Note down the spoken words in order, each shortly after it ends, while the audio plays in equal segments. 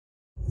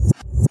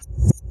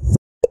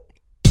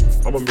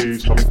I'm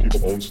amazed how many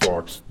people own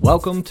stocks.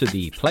 Welcome to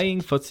the Playing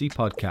Footsie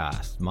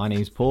podcast. My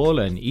name's Paul,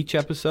 and each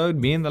episode,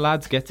 me and the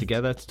lads get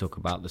together to talk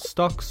about the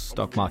stocks,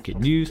 stock market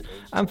news,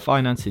 and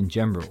finance in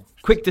general.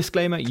 Quick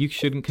disclaimer, you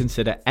shouldn't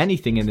consider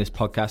anything in this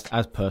podcast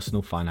as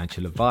personal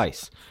financial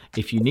advice.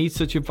 If you need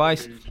such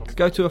advice,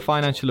 go to a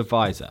financial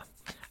advisor.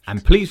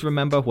 And please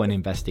remember, when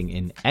investing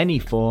in any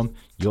form,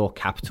 your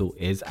capital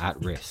is at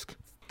risk.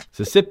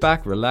 So sit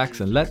back,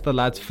 relax, and let the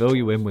lads fill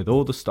you in with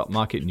all the stock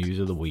market news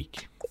of the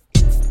week.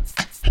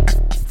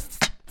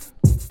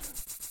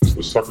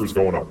 The sucker's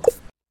going up.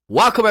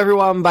 Welcome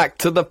everyone back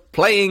to the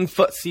Playing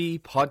Footsie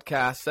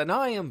podcast, and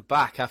I am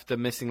back after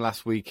missing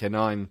last week, and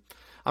I'm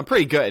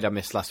pretty gutted I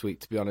missed last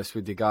week, to be honest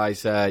with you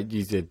guys.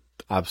 You did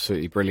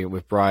absolutely brilliant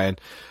with Brian.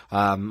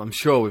 I'm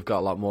sure we've got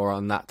a lot more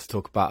on that to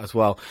talk about as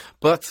well.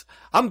 But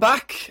I'm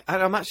back,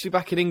 and I'm actually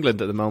back in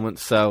England at the moment,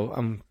 so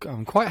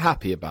I'm quite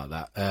happy about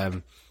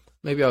that.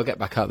 Maybe I'll get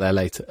back out there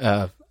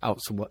later,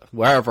 out somewhere,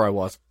 wherever I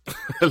was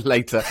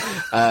later.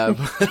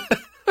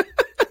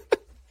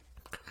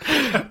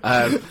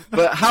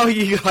 But how are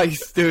you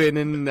guys doing,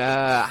 and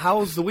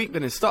how's the week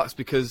been in stocks?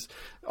 Because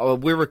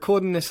we're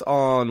recording this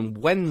on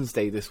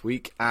Wednesday this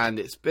week, and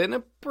it's been a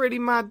pretty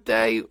mad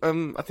day.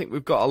 I think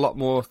we've got a lot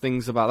more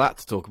things about that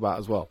to talk about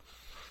as well.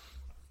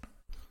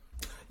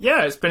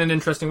 Yeah, it's been an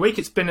interesting week.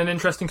 It's been an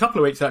interesting couple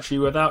of weeks, actually,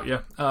 without you,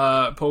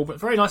 Paul. But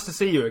very nice to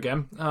see you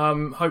again.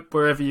 Hope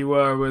wherever you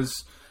were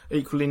was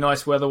equally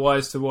nice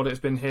weather-wise to what it's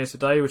been here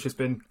today, which has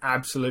been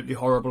absolutely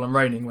horrible and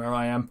raining where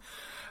I am.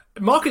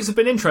 Markets have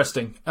been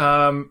interesting,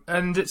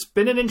 and it's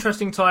been an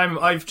interesting time.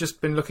 I've just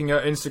been looking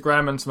at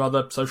Instagram and some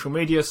other social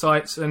media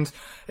sites, and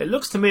it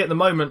looks to me at the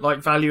moment like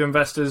value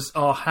investors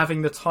are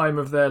having the time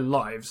of their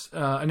lives,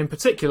 and in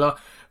particular,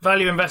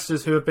 value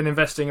investors who have been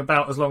investing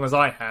about as long as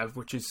I have,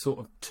 which is sort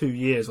of 2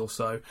 years or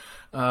so.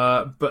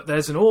 But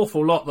there's an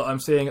awful lot that I'm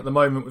seeing at the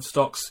moment with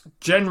stocks,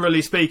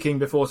 generally speaking,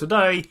 before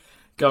today,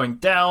 going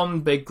down,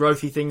 big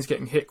growthy things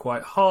getting hit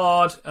quite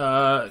hard,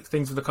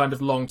 things with a kind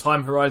of long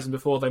time horizon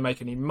before they make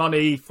any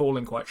money,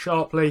 falling quite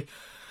sharply.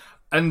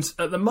 And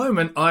at the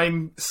moment,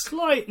 I'm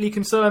slightly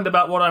concerned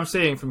about what I'm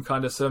seeing from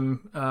kind of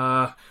some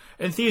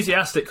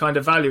enthusiastic kind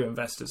of value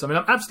investors. I mean,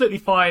 I'm absolutely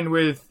fine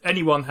with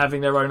anyone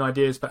having their own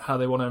ideas about how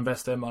they want to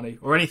invest their money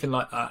or anything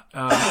like that.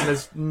 And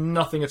there's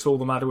nothing at all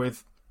the matter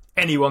with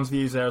anyone's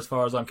views there as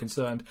far as I'm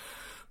concerned.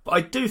 But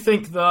I do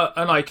think that,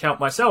 and I count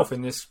myself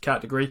in this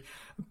category,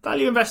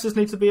 value investors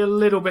need to be a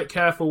little bit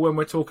careful when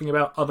we're talking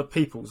about other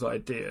people's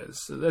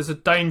ideas. There's a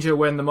danger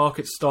when the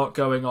markets start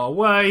going our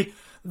way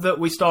that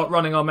we start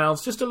running our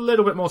mouths just a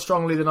little bit more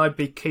strongly than I'd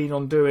be keen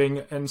on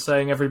doing, and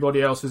saying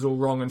everybody else is all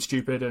wrong and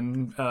stupid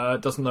and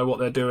doesn't know what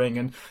they're doing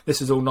and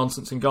this is all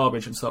nonsense and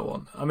garbage and so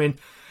on. I mean,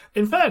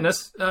 in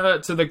fairness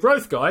to the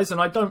growth guys, and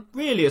I don't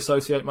really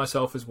associate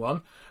myself as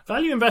one,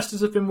 value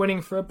investors have been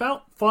winning for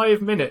about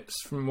 5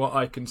 minutes from what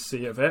I can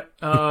see of it.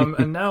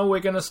 And now we're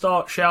going to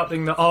start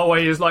shouting that our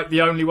way is like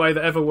the only way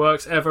that ever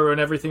works ever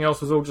and everything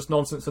else was all just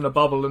nonsense and a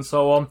bubble and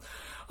so on.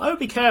 I would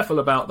be careful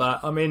about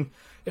that. I mean,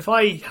 if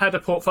I had a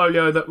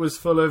portfolio that was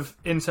full of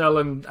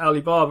Intel and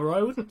Alibaba,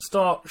 I wouldn't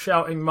start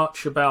shouting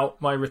much about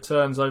my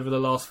returns over the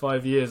last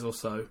 5 years or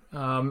so.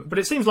 But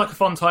it seems like a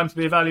fun time to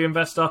be a value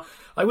investor.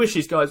 I wish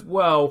these guys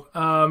well.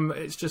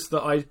 It's just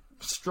that I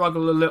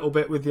struggle a little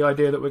bit with the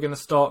idea that we're going to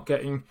start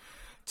getting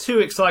too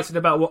excited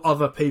about what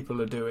other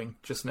people are doing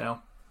just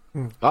now.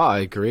 I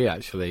agree,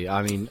 actually.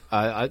 I mean,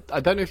 I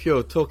don't know if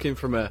you're talking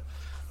from a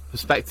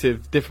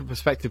different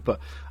perspective,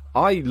 but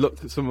I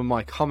looked at some of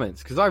my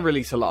comments because I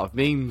release a lot of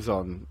memes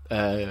on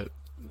the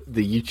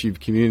YouTube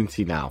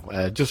community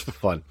now, just for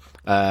fun,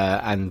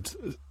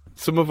 and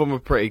some of them are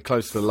pretty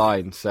close to the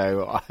line,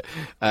 so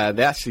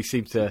they actually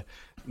seem to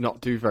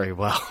not do very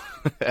well,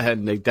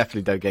 and they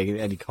definitely don't get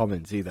any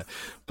comments either.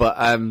 But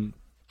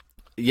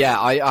yeah,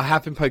 I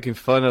have been poking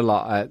fun a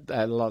lot at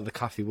a lot of the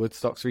Cathie Wood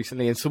stocks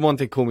recently, and someone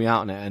did call me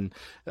out on it,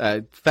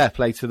 and fair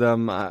play to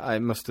them.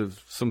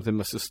 Something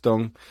must have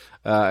stung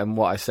in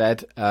what I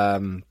said.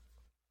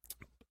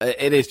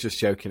 It is just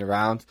joking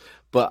around,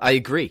 but I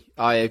agree.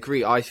 I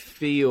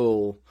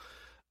feel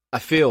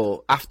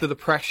after the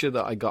pressure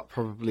that I got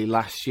probably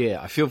last year,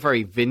 I feel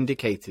very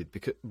vindicated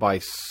by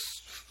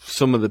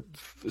some of the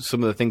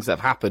things that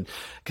have happened,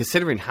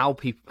 considering how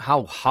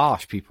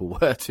harsh people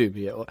were to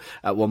me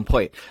at one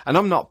point. And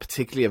I'm not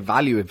particularly a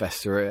value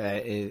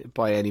investor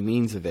by any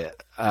means of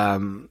it,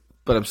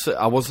 but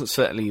I wasn't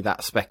certainly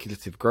that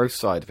speculative growth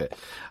side of it.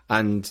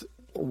 And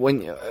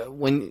when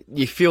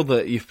you feel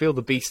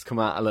the beast come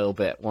out a little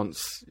bit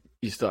once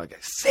you start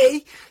going,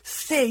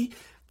 see,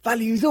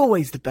 value is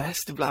always the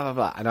best, blah blah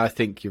blah. And I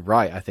think you're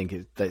right. I think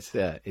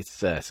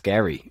it's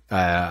scary.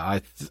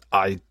 I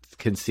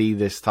can see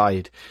this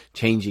tide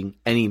changing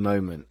any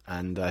moment,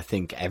 and I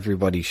think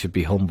everybody should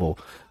be humble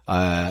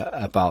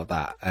about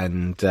that.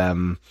 And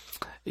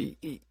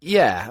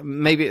yeah,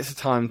 maybe it's a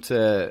time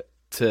to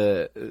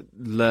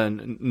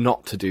learn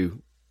not to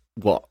do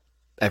what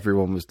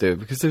everyone was doing,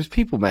 because there was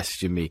people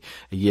messaging me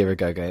a year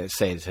ago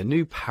saying it's a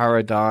new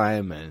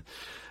paradigm, and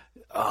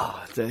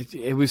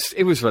it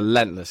was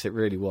relentless. It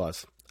really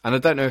was. And I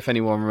don't know if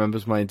anyone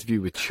remembers my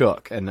interview with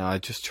Chuck, and I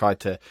just tried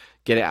to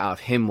get it out of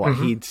him what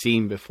he'd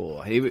seen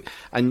before.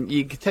 And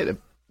you could take the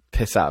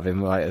piss out of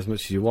him right as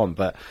much as you want,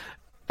 but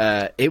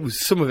it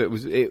was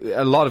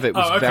a lot of it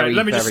was very.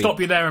 Let me just stop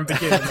you there and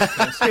begin.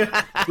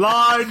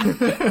 Line.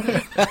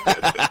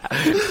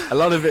 A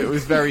lot of it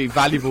was very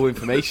valuable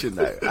information,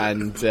 though,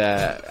 and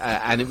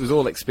it was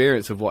all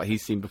experience of what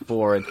he's seen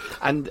before,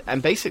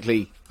 and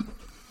basically,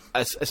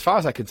 as far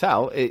as I could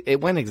tell,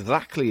 it went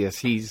exactly as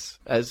he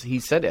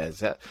said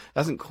it. It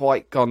hasn't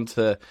quite gone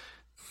to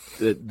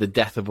the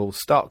death of all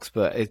stocks,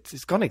 but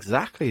it's gone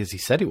exactly as he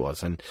said it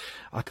was, and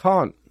I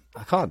can't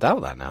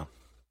doubt that now.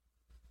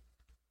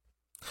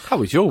 How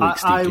was your week,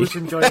 Steve? I was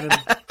enjoying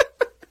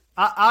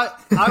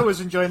I was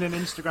enjoying an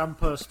Instagram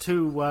post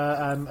too, where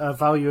a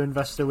value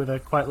investor with a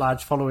quite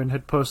large following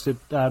had posted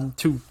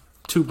two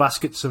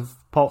baskets of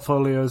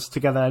portfolios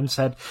together and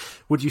said,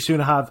 "Would you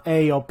sooner have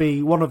A or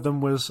B?" One of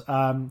them was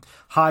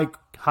high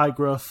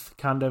growth,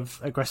 kind of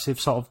aggressive,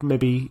 sort of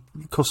maybe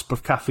cusp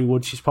of Cathie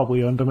Wood. She's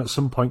probably owned them at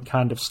some point,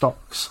 kind of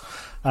stocks.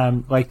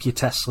 Like your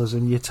Teslas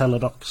and your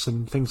Teladocs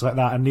and things like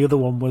that. And the other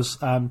one was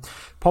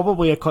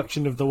probably a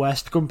collection of the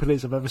worst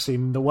companies I've ever seen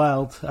in the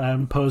world,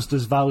 posed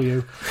as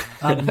value.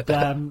 And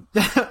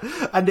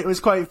and it was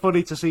quite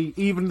funny to see,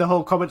 even the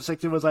whole comment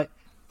section was like,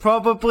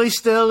 probably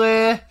still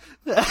here.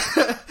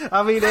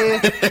 I mean,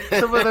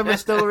 some of them are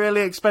still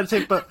really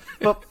expensive, but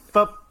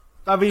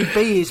I mean,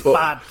 B is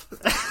bad.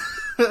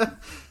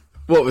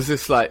 What was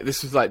this like?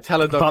 This was like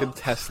Teladoc and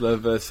Tesla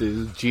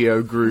versus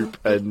Geo Group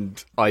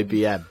and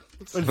IBM.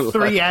 And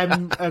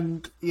 3M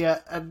and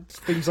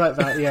things like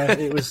that. Yeah,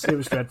 it was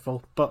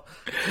dreadful. But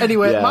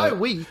anyway, my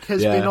week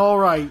has been all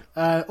right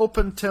up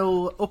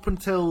until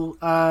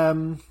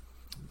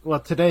well,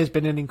 today has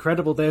been an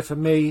incredible day for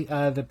me.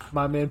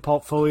 My main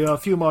portfolio, a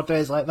few more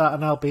days like that,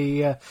 and I'll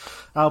be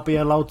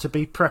allowed to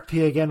be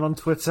preppy again on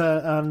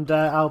Twitter, and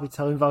I'll be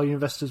telling value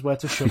investors where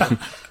to shut up.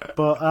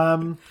 But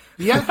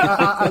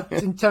I,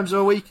 in terms of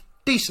a week,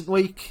 decent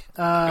week,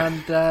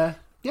 and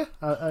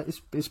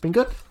it's been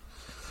good.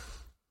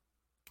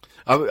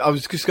 I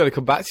was just going to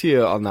come back to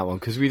you on that one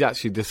because we'd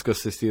actually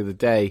discussed this the other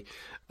day,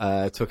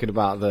 talking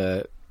about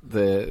the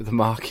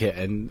market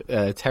and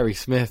Terry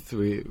Smith.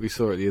 We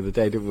saw it the other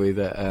day, didn't we?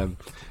 That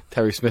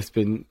Terry Smith's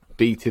been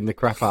beating the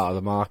crap out of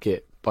the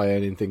market by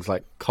owning things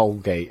like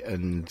Colgate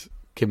and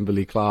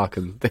Kimberly-Clark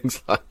and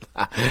things like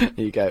that. And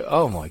you go,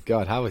 oh my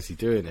God, how is he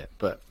doing it?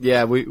 But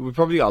yeah, we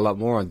probably got a lot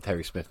more on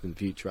Terry Smith in the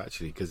future,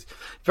 actually, because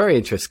very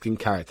interesting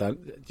character.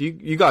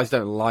 You guys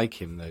don't like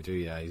him though, do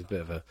you? He's a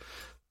bit of a...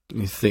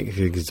 You think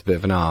he's a bit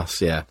of an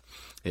arse, yeah.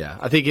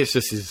 I think it's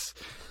just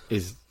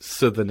his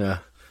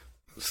southerner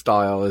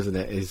style, isn't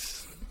it?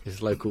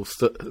 His local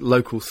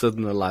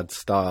southerner lad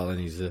style, and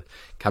he's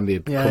can be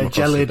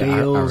jellied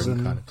eels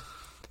and kind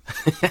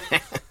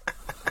of.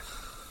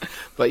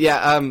 But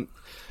yeah,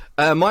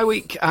 my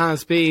week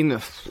has been.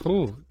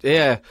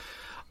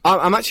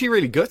 I'm actually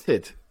really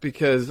gutted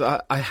because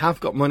I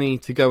have got money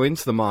to go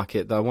into the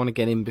market that I want to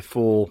get in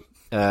before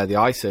the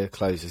ISA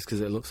closes,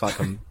 because it looks like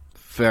I'm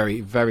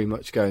very, very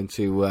much going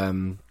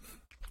to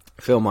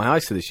fill my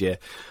ISA this year.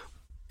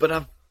 But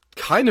I've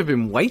kind of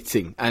been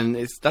waiting,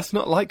 and that's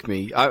not like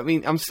me. I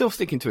mean, I'm still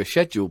sticking to a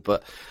schedule,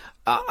 but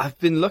I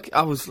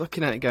was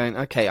looking at it going,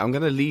 okay, I'm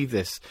going to leave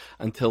this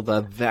until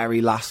the very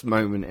last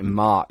moment in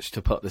March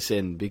to put this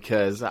in,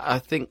 because I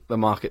think the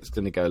market's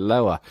going to go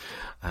lower.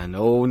 And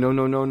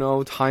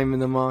no, time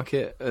in the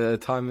market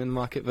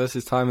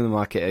versus time in the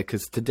market,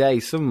 because today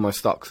some of my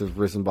stocks have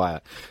risen by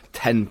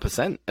 10%,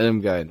 and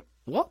I'm going,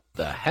 what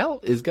the hell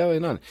is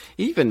going on?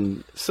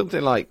 Even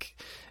something like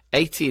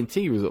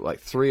AT&T was up like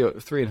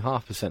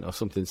 3.5% or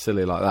something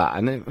silly like that,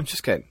 and I'm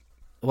just going,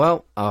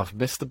 well, I've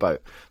missed the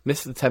boat,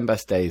 missed the 10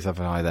 best days,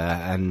 haven't I? There,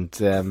 and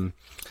so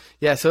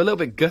a little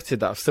bit gutted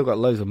that I've still got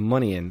loads of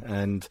money in,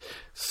 and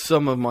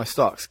some of my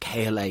stocks,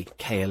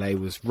 KLA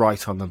was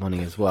right on the money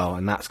as well,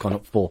 and that's gone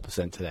up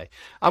 4% today.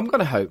 I'm going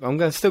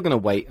to still going to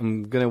wait.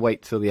 I'm going to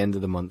wait till the end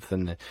of the month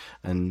and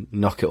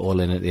knock it all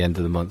in at the end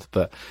of the month,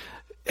 but.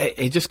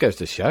 It just goes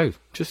to show,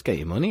 just get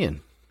your money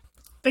in.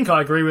 I think I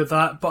agree with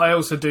that, but I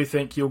also do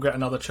think you'll get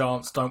another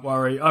chance, don't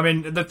worry. I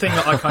mean, the thing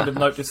that I kind of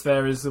noticed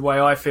there is the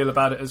way I feel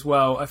about it as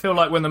well. I feel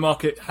like when the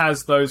market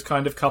has those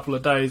kind of couple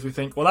of days, we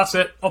think, well, that's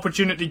it,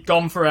 opportunity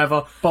gone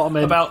forever. Bottom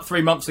in. About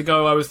 3 months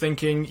ago, I was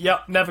thinking,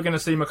 yep, never going to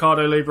see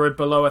Mercado Libre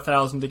below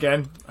 1,000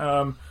 again.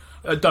 I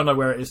don't know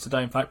where it is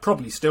today, in fact,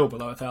 probably still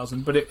below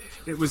 1,000, but it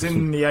was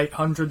in the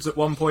 800s at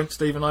one point,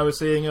 Steve and I were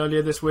seeing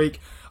earlier this week.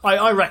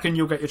 I reckon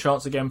you'll get your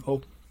chance again,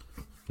 Paul.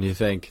 You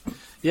think?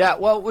 Yeah,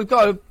 well, we've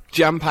got a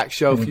jam-packed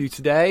show for you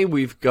today.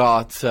 We've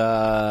got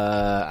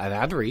an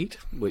ad read,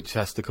 which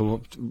has to come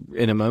up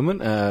in a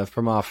moment,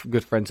 from our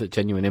good friends at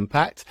Genuine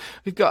Impact.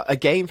 We've got a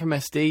game from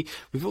SD.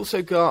 We've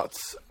also got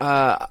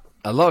a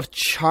lot of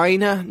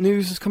China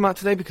news has come out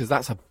today, because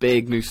that's a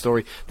big news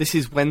story. This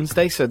is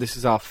Wednesday, so this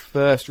is our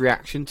first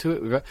reaction to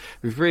it.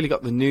 We've really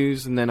got the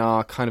news and then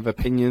our kind of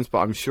opinions, but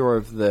I'm sure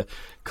of the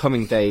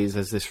coming days,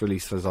 as this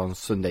releases on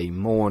Sunday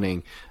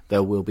morning,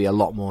 there will be a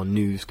lot more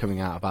news coming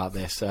out about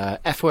this.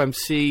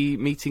 FOMC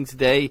meeting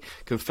today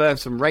confirmed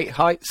some rate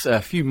hikes,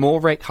 a few more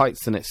rate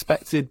hikes than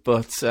expected,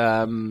 but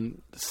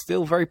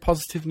still very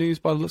positive news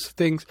by the looks of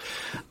things.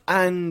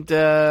 And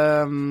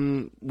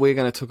we're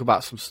going to talk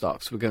about some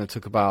stocks. We're going to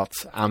talk about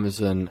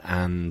Amazon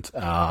and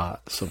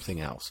something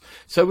else.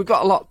 So we've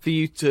got a lot for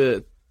you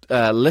to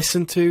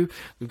listen to.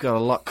 We've got a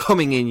lot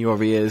coming in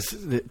your ears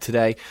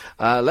today.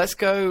 Let's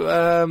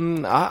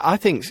go. I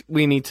think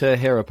we need to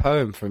hear a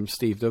poem from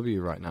Steve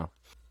W. right now.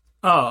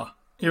 Ah,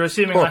 you're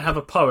assuming I have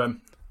a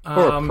poem.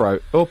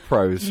 Or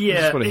prose. Yeah, I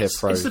just want to hear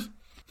prose.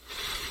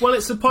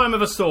 It's a poem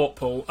of a sort,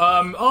 Paul.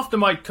 After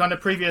my kind of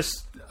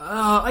previous,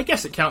 I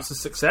guess it counts as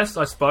success,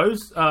 I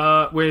suppose,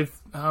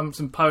 with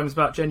some poems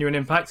about genuine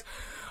impact,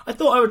 I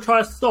thought I would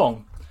try a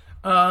song.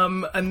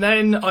 And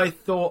then I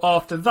thought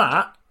after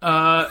that,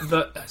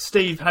 that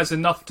Steve has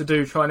enough to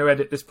do trying to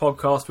edit this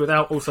podcast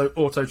without also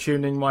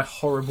auto-tuning my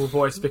horrible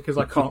voice because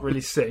I can't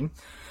really sing.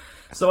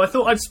 So I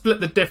thought I'd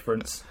split the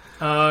difference.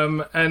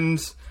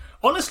 And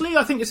honestly,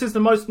 I think this is the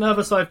most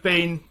nervous I've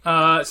been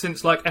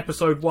since like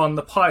episode 1,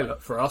 the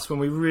pilot for us, when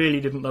we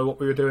really didn't know what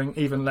we were doing,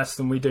 even less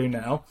than we do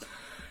now.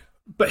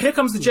 But here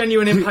comes the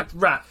Genuine Impact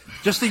rap.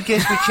 Just in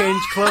case we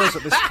change clothes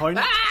at this point,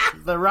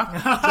 the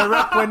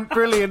rap went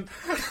brilliant.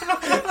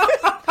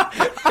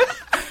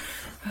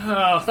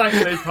 Oh, thanks,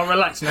 Luke. I'll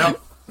relax now.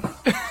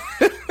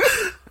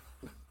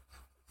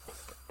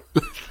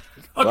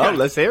 Okay. Well,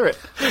 let's hear it.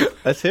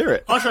 Let's hear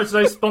it. Our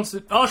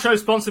show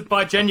sponsored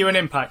by Genuine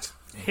Impact.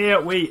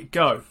 Here we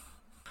go.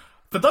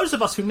 For those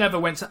of us who never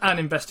went to an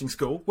investing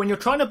school, when you're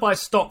trying to buy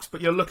stocks but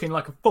you're looking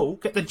like a fool,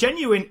 get the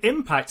Genuine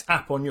Impact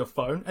app on your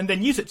phone and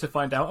then use it to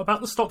find out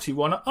about the stocks you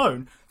want to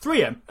own.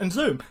 3M and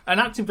Zoom and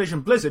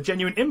Activision Blizzard,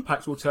 Genuine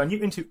Impact will turn you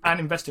into an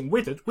investing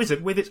wizard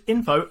with its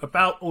info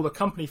about all the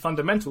company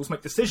fundamentals.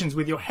 Make decisions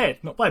with your head,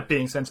 not by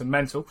being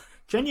sentimental.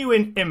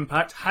 Genuine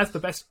Impact has the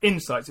best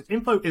insights. Its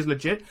info is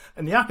legit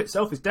and the app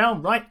itself is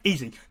downright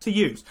easy to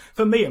use.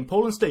 For me and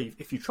Paul and Steve,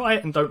 if you try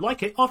it and don't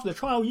like it, after the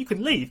trial you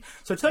can leave.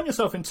 So turn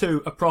yourself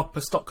into a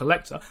proper stock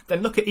collector,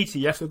 then look at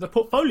ETFs with the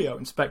portfolio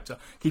inspector.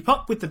 Keep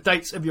up with the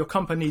dates of your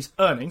company's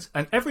earnings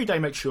and every day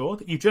make sure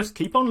that you just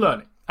keep on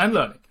learning and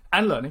learning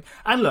and learning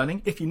and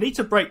learning. If you need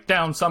to break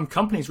down some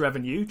company's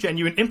revenue,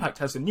 Genuine Impact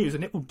has the news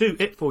and it will do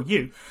it for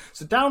you.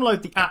 So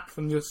download the app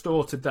from your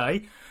store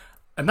today.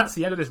 And that's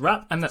the end of this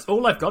rap, and that's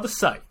all I've got to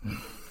say.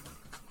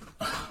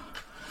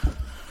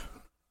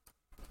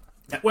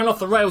 It went off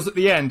the rails at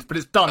the end, but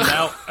it's done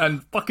now,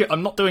 and fuck it,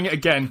 I'm not doing it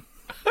again.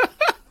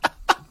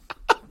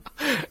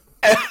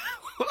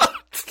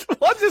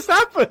 What just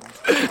happened?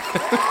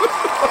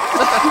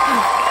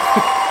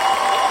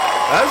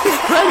 That's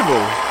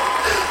incredible.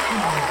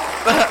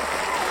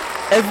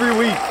 Every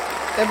week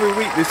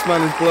this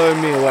man is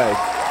blowing me away.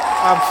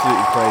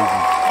 Absolutely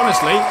crazy.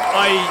 Honestly,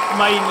 I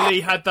mainly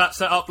had that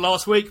set up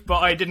last week, but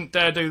I didn't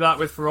dare do that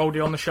with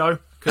Feroldi on the show,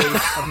 because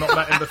I've not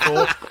met him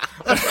before.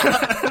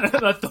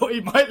 And I thought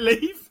he might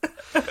leave.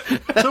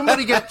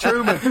 Somebody get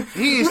Truman.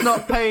 He is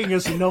not paying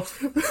us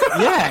enough.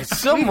 Yeah,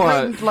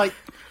 someone.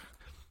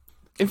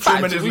 In fact,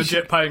 Truman is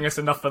legit paying us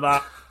enough for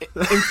that.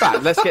 In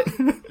fact,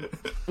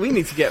 we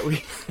need to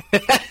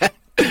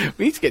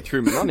get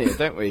Truman on here,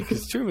 don't we?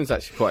 Because Truman's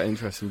actually quite an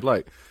interesting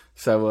bloke.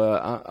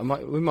 So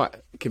we might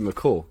give him a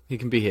call. He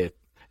can be here.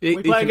 We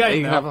play a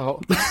game now. Have a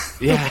whole...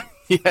 Yeah.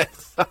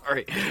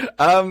 Sorry.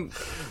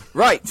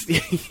 Right.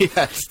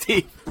 Yeah,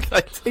 Steve,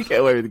 take it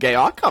away with the game.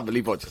 I can't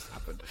believe what just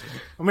happened.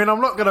 I mean, I'm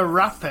not going to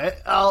wrap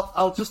it.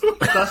 I'll just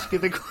ask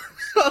you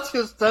I'll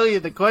just tell you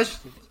the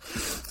questions.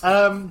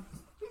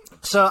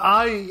 So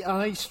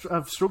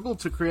I've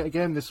struggled to create a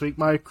game this week.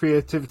 My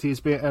creativity has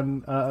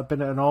been at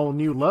an all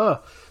new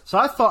low. So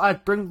I thought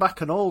I'd bring back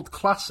an old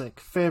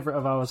classic favourite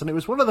of ours, and it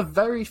was one of the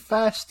very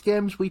first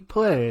games we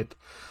played.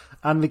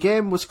 And the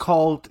game was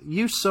called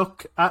You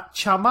Suck at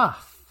Chamath.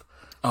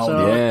 Oh,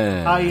 so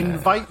yeah. I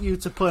invite you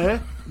to play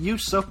You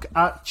Suck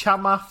at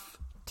Chamath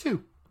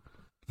 2.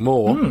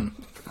 More.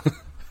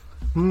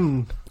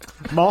 More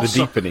The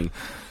so. deepening.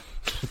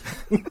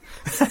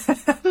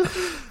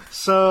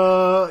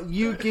 So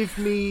you give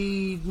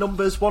me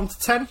numbers 1 to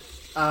 10,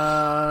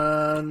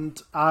 and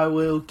I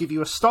will give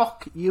you a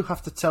stock. You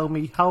have to tell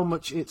me how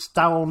much it's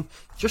down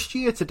just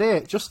year to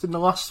date, just in the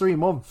last 3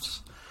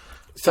 months.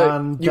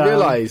 So you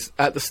realise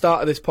at the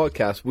start of this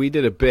podcast we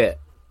did a bit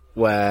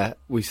where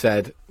we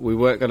said we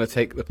weren't going to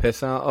take the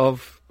piss out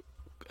of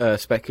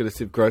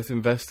speculative growth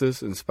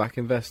investors and SPAC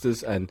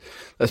investors, and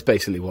that's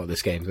basically what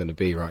this game's going to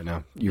be right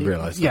now. You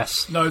realise that?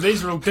 Yes. No,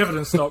 these are all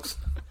dividend stocks.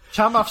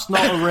 Chamath's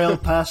not a real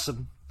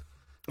person.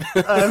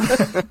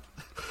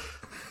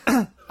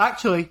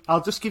 Actually,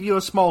 I'll just give you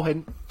a small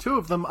hint. 2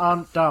 of them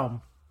aren't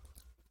down.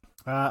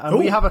 And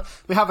we have a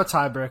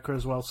tiebreaker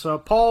as well. So,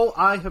 Paul,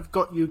 I have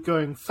got you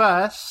going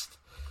first.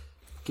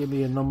 Give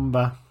me a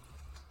number.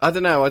 I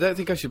don't know. I don't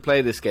think I should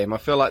play this game. I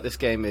feel like this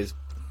game is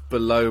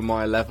below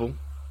my level.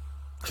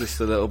 Just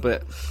a little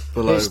bit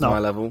below my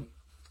level.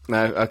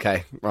 No?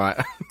 Okay. Right.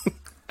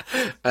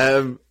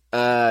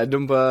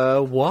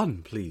 Number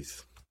 1,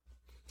 please.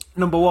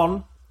 Number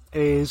 1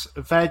 is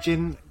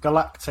Virgin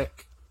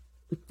Galactic.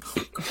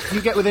 If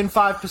you get within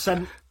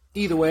 5%,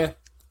 either way,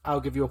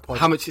 I'll give you a point.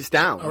 How much it's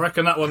down? I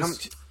reckon that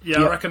one's.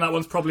 I reckon that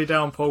one's probably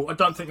down, Paul. I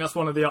don't think that's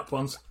one of the up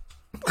ones.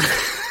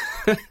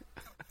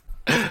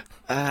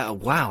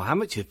 Wow, how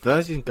much is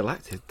Virgin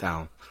Galactic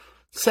down?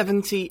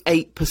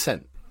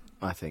 78%,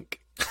 I think.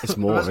 It's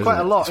more. That's quite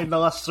a lot in the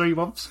last 3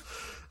 months.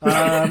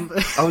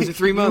 Oh, is it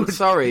 3 months?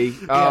 Sorry.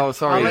 Oh,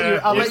 sorry.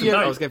 I'll let you.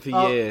 I was going for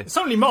year. It's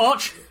only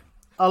March.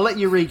 I'll let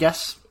you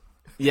re-guess.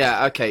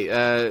 Yeah.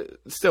 Okay.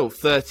 Still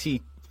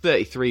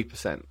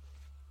 33%.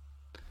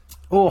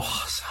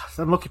 Oh,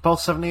 unlucky, Paul.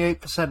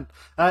 78%.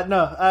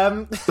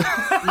 No.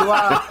 You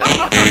are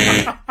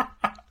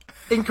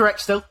incorrect.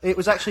 Still, it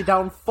was actually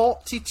down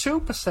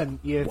 42%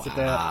 year to date.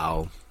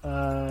 Wow.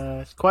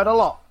 It's quite a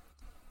lot.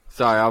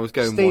 Sorry, I was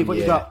going Steve, 1 what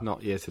you year, got?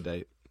 not year to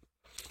date.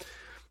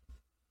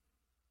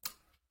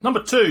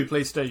 Number 2,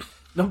 please, Steve.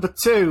 Number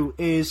 2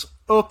 is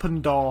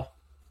Open Door.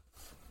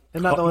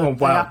 Isn't that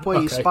the app where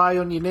you spy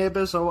on your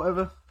neighbours or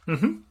whatever?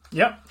 Mm-hmm.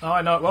 Yep. Oh,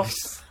 I know it well.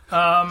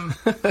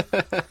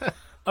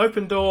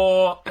 Open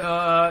Door.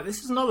 This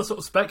is another sort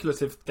of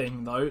speculative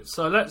thing, though.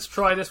 So let's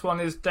try. This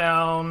one is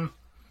down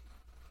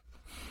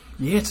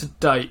year to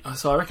date.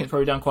 So I reckon it's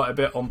probably down quite a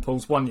bit on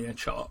Paul's 1 year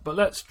chart. But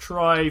let's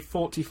try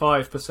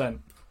 45%.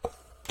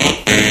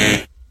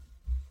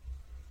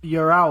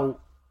 You're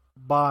out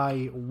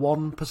by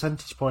 1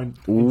 percentage point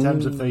in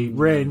terms of the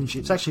range.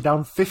 It's actually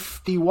down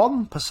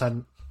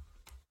 51%.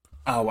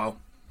 Oh, well.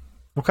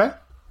 Okay.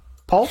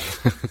 Paul?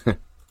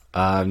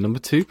 Number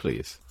 2,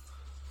 please.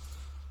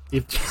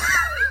 You-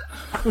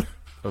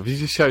 Have you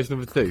just chose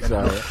number 2?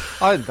 Sorry.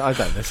 I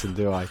don't listen,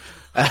 do I?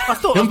 I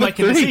thought I was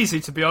making this 3. easy,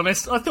 to be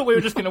honest. I thought we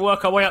were just going to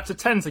work our way up to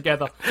 10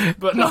 together.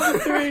 But no.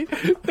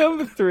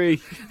 Number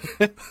 3.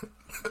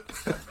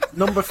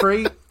 Number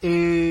 3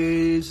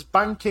 is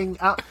banking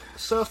app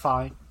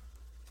SoFi.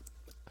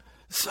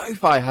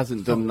 SoFi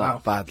hasn't done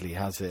that badly,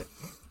 has it?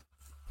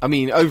 I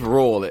mean,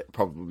 overall, it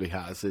probably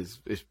has. It's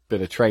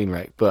been a train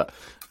wreck, but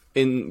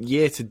in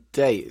year to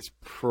date, it's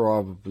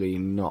probably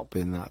not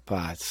been that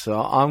bad. So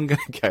I'm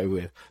going to go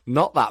with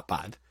not that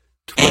bad,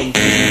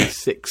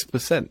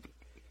 26%.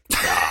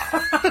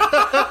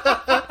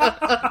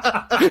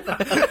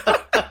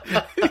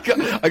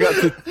 I got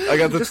to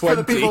Just for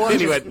the 20. people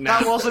Anyway, watching,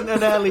 that wasn't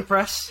an early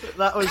press.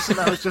 That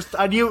was just.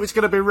 I knew it was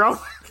going to be wrong,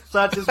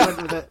 so I just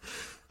went with it.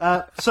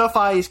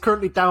 SoFi is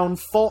currently down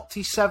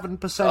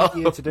 47%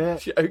 year to date,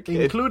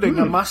 joking. including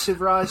a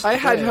massive rise. I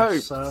had today,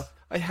 hopes. So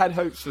I had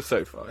hopes for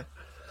SoFi.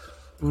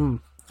 I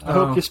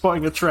hope you're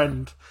spotting a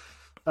trend.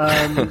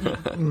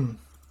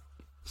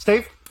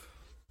 Steve?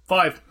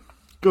 5.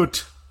 Good.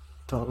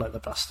 Don't let the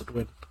bastard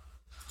win.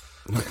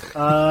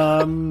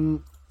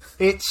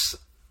 It's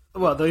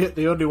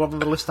the only one on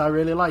the list I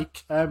really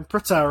like.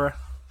 Proterra.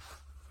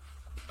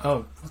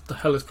 Oh, what the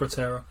hell is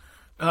Proterra?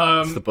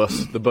 It's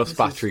the bus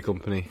battery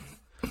company.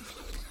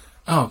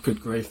 Oh,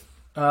 good grief.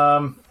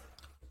 So,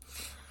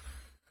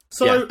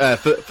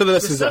 for the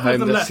listeners at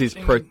home, this left is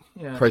in-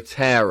 yeah.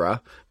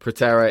 Proterra.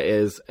 Proterra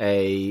is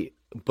a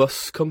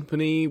bus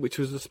company, which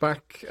was a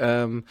SPAC.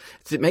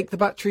 Does it make the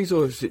batteries,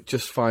 or does it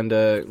just find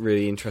a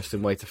really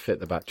interesting way to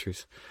fit the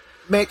batteries?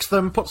 Makes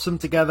them, puts them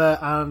together,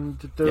 and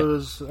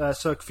does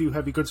so a few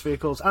heavy goods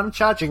vehicles and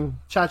charging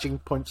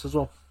points as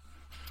well.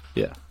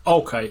 Yeah.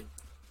 Okay,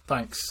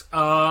 thanks.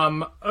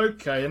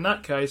 Okay, in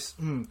that case,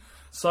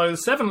 so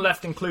 7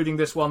 left, including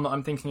this one that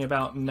I'm thinking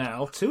about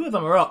now. 2 of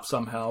them are up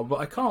somehow, but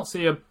I can't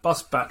see a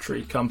bus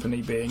battery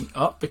company being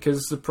up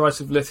because the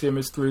price of lithium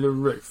is through the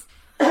roof.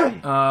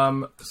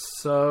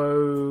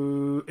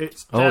 So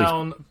it's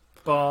down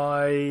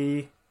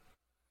by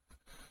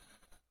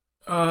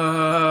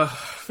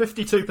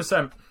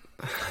 52%.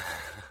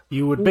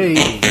 You would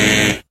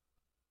be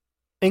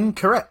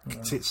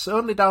incorrect. It's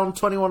only down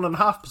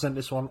 21.5%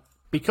 this one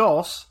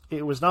because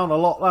it was down a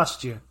lot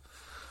last year.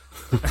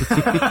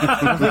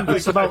 I think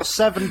it's about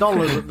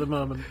 $7 at the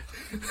moment.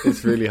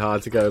 It's really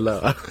hard to go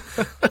lower.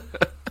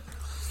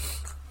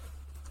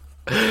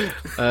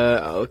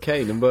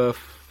 Okay, number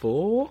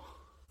 4.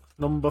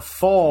 Number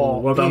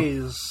 4 well done.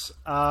 is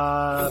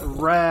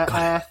rare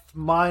earth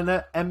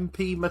miner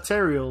MP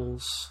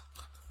Materials.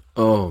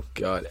 Oh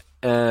god.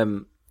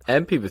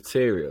 MP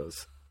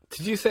Materials.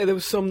 Did you say there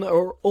was some that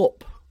are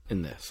up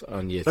in this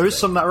on year? There is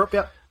some that are up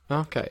yet.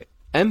 Okay.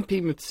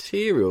 MP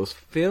Materials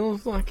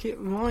feels like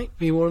it might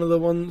be one of the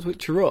ones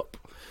which are up.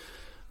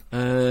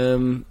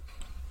 Is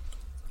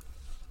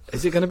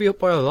it going to be up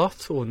by a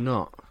lot or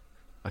not?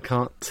 I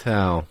can't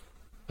tell.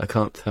 I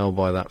can't tell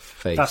by that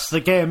face. That's the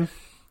game.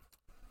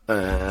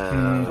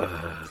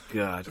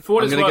 God. For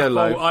what I'm it's going to go worth,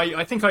 low. Paul,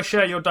 I think I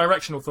share your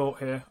directional thought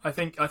here. I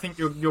think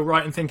you're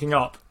right in thinking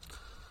up.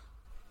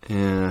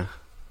 Yeah.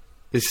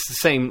 It's the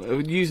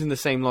same, using the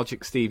same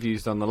logic Steve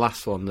used on the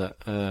last one,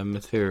 that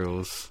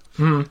materials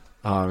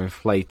are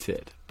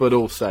inflated. But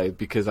also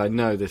because I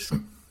know this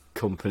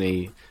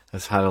company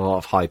has had a lot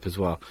of hype as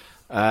well.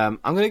 I'm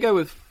going to go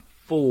with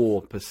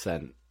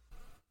 4%.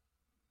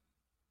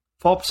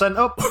 4%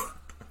 up.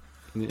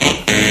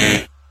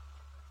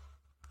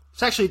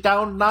 It's actually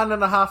down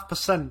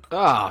 9.5%.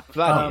 Ah,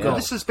 bloody hell.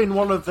 This has been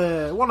one of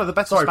the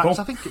better Sorry, SPACs. Paul.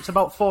 I think it's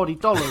about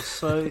 $40,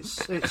 so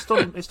it's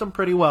done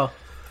pretty well.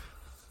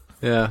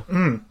 Yeah.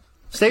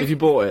 Steve, If you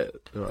bought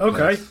it. Right,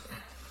 Okay.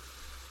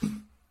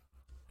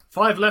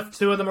 5 left,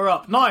 2 of them are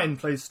up. 9,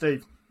 please,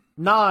 Steve.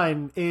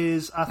 9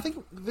 is, I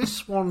think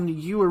this one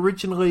you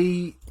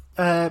originally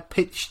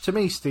pitched to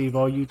me, Steve,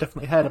 or you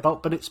definitely heard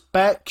about, but it's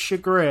Berkshire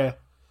Grey.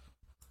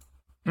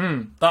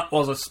 That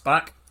was a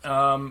SPAC.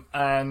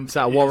 And Is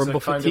that a Warren it is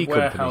Buffett kind tea of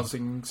company?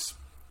 warehousing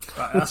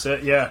SPAC. That's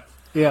it, yeah.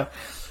 Yeah.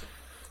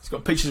 It's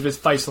got pictures of his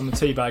face on the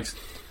tea bags.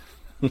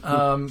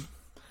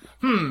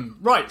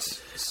 Right.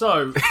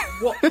 So,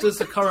 what does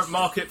the current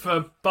market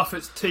for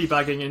Buffett's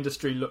teabagging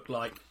industry look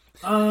like?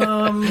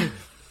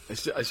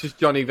 It's just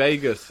Johnny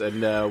Vegas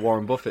and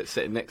Warren Buffett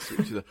sitting next to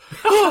each other.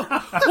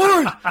 Oh,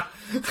 Warren!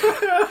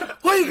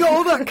 Why you got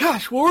all that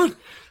cash, Warren?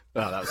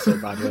 Oh, that was so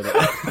bad, wasn't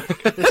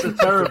it? It's a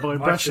terrible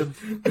impression.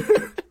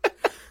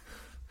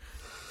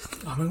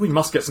 I mean, we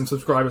must get some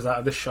subscribers out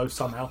of this show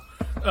somehow.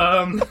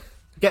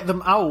 Get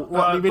them out.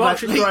 What do you mean? Like,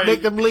 Berkshire Grey-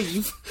 make them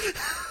leave?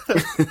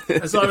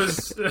 As I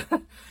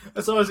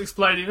was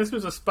explaining, this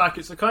was a SPAC.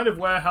 It's a kind of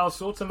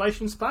warehouse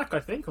automation SPAC, I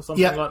think, or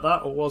something Yeah. like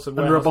that, or was a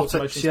warehouse robotics,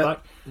 automation yeah.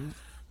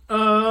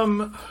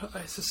 SPAC.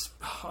 It's just,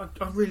 I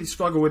really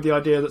struggle with the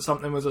idea that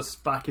something was a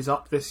SPAC is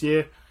up this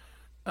year.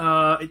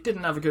 It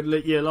didn't have a good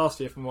year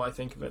last year, from what I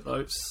think of it,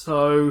 though.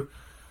 So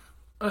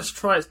let's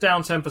try. It's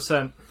down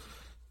 10%.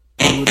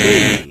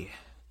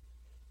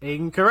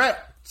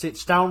 Incorrect.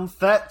 It's down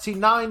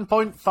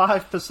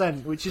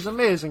 39.5%, which is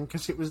amazing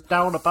because it was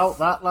down about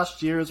that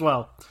last year as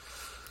well.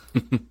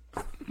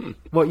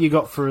 What you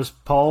got for us,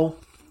 Paul?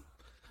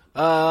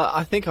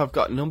 I think I've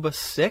got number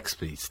 6,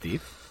 please,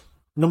 Steve.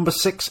 Number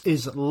 6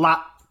 is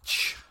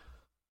Latch.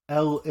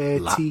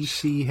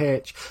 Latch.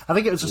 I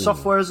think it was a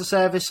software as a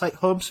service, like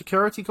home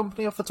security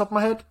company off the top of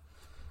my head.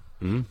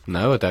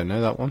 No, I don't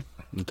know that one.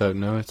 I don't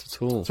know it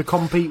at all. To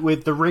compete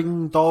with the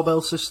Ring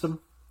doorbell system.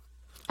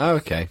 Oh,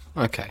 okay.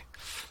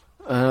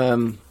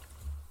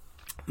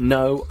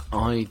 No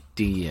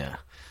idea.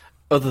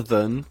 Other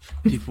than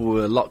people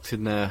were locked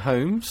in their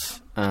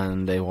homes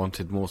and they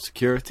wanted more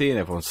security and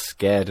everyone's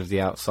scared of the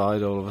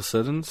outside all of a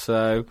sudden,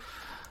 so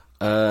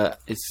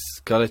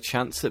it's got a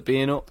chance at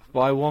being up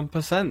by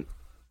 1%.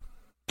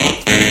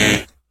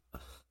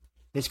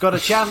 It's got a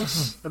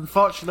chance.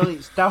 Unfortunately,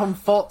 it's down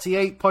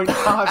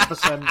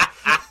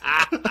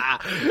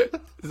 48.5%.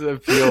 It's a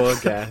pure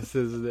guess,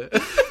 isn't it?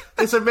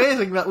 It's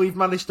amazing that we've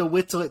managed to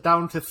whittle it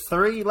down to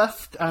 3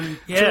 left, and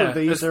 2 of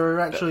these are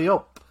actually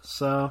up.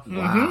 So,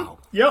 Wow.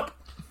 Yep.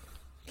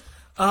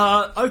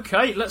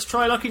 Okay, let's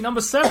try lucky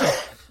number 7.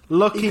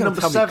 lucky Are you going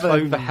number to tell 7 me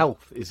Clover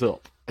Health is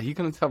up? Are you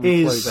going to tell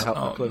me is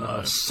Clover no.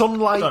 Health?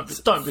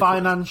 Sunlight Don't be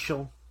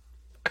Financial.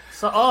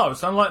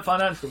 Sunlight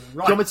Financial. Right. Do you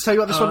want me to tell you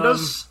what this one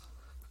does?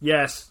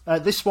 Yes.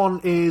 This one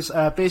is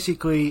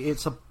basically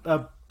it's a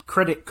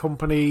credit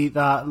company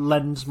that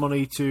lends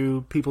money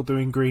to people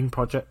doing green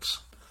projects.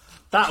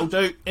 That'll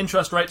do.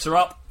 Interest rates are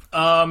up.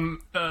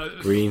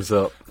 Green's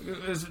up.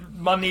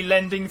 Money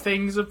lending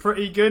things are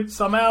pretty good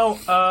somehow.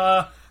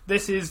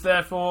 This is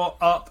therefore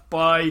up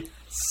by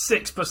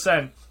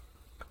 6%.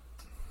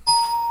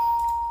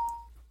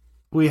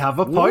 We have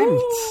a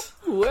point.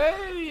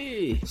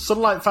 Way!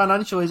 Sunlight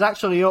Financial is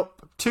actually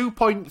up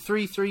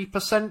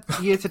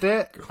 2.33% year to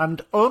date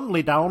and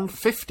only down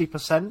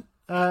 50%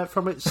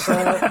 from its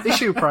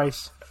issue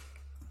price.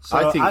 So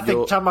I think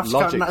your Tamaf's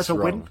counting that logic's as a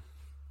win. wrong.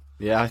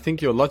 Yeah, I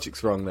think your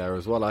logic's wrong there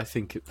as well. I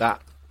think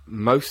that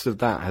most of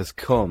that has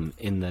come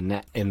in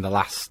the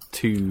last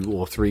 2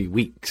 or 3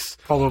 weeks.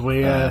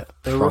 Probably the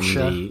from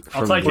Russia.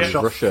 from take the it.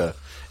 Russia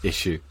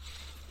issue.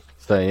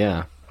 So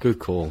yeah, good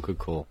call. 8 or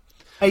 10,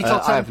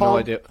 I have Paul. no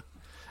idea.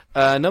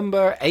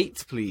 Number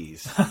 8,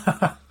 please.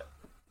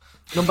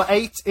 Number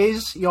 8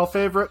 is your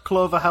favourite,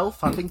 Clover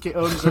Health. I think it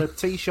owns a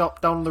tea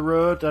shop down the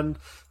road and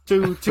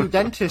two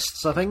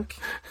dentists, I think.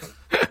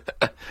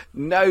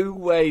 No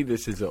way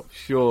this is up.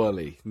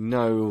 Surely,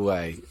 no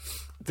way.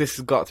 This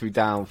has got to be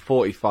down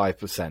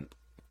 45%.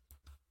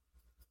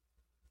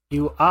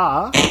 You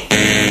are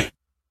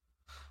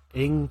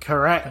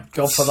incorrect.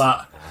 God for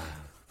that.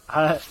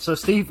 So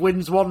Steve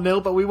wins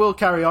 1-0, but we will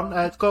carry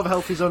on. Clover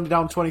Health is only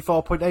down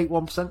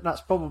 24.81%.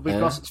 That's probably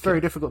because it's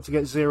very difficult to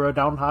get 0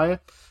 down higher.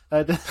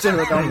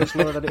 0 down much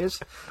lower than it is.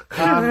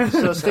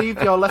 So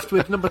Steve, you're left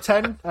with number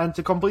 10, and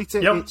to complete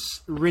it,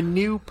 it's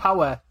Renew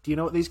Power. Do you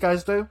know what these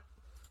guys do?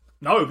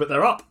 No, but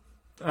they're up.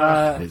 They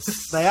are.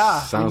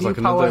 Sounds Renew like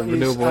another Power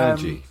renewable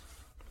energy.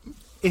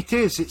 It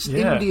is. It's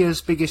Yeah. India's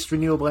biggest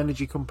renewable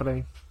energy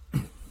company.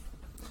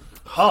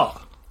 Okay.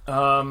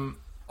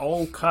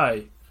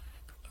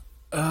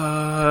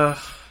 So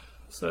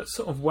it's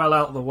sort of well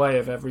out of the way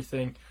of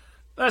everything.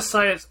 Let's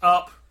say it's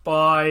up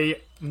by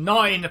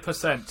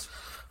 9%.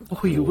 Oh,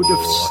 you would have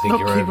I think snuck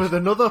you're in with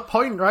another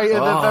point right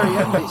at the very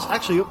end. It's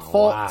actually up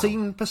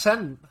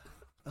 14%.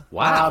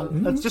 Wow.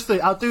 It's just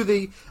I'll do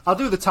the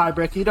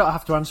tiebreaker. You don't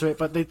have to answer it,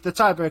 but the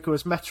tiebreaker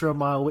was Metro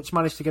Mile, which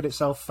managed to get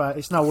itself.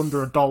 It's now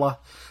under $1.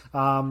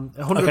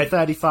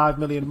 135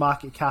 million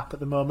market cap at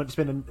the moment. It's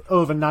been an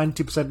over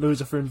 90%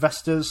 loser for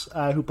investors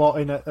who bought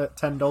in at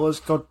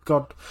 $10.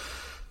 God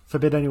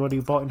forbid anybody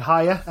who bought in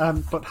higher.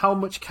 But how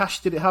much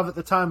cash did it have at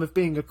the time of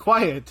being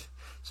acquired?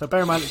 So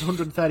bear in mind it's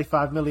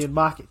 135 million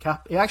market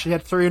cap. It actually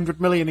had 300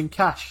 million in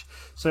cash.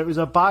 So it was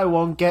a buy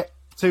one get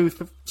two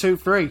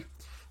free.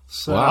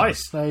 So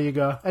Nice. There you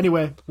go.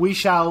 Anyway, we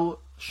shall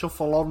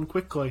shuffle on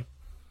quickly.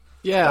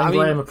 Yeah, Ben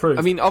Graham approved.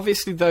 I mean,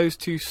 obviously those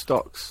two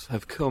stocks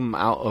have come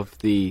out of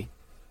the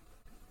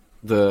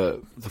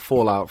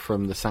fallout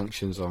from the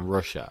sanctions on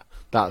Russia.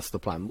 That's the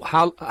plan.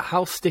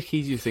 How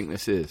sticky do you think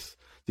this is?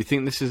 Do you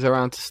think this is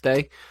around to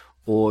stay,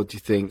 or do you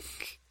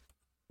think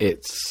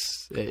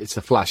it's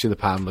a flash in the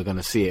pan? We're going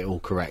to see it all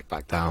correct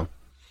back down.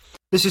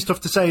 This is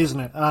tough to say, isn't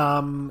it?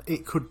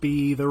 It could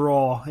be either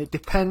or. It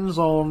depends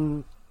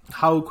on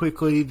how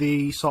quickly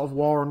the sort of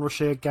war in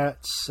Russia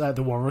gets,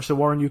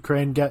 war in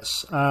Ukraine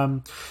gets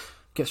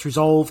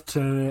resolved,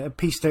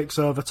 peace takes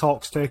over,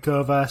 talks take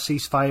over,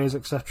 ceasefires,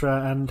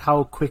 etc., and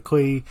how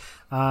quickly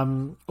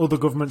other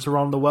governments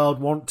around the world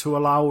want to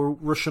allow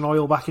Russian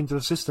oil back into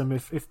the system.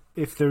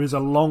 If there is a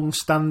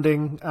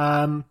long-standing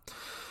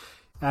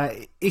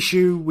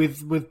issue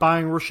with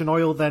buying Russian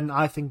oil, then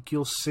I think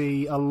you'll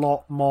see a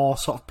lot more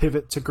sort of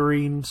pivot to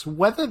greens.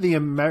 Whether the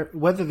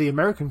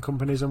American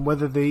companies and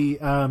whether the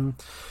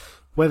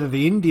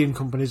Indian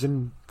companies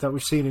that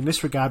we've seen in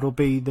this regard will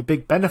be the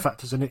big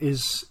benefactors in it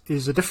is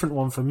a different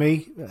one for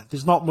me.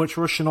 There's not much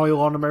Russian oil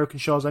on American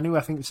shores anyway.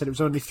 I think they said it was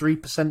only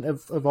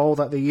 3% of all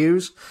that they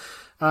use.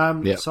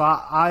 So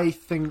I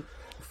think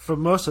for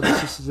most of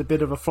this is a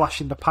bit of a flash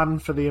in the pan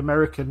for the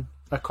American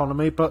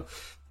economy. But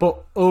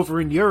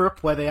over in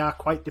Europe, where they are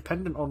quite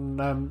dependent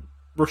on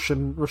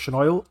Russian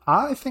oil,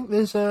 I think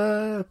there's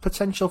a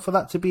potential for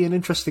that to be an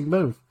interesting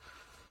move.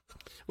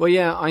 Well,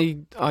 yeah,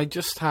 I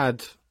just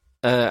had.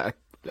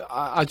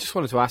 I just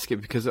wanted to ask it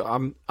because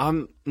I'm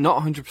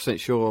not 100%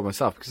 sure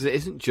myself, because it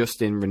isn't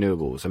just in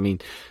renewables. I mean,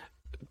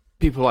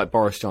 people like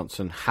Boris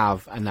Johnson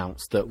have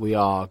announced that we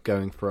are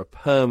going for a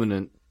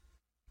permanent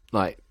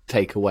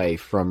takeaway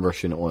from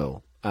Russian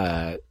oil,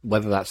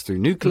 whether that's through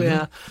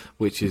nuclear,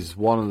 which is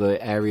one of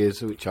the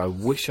areas which I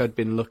wish I'd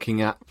been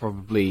looking at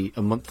probably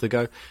a month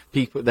ago.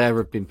 There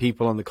have been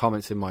people on the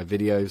comments in my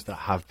videos that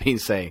have been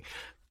saying,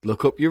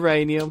 look up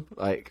uranium,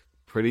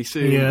 pretty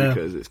soon,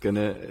 because it's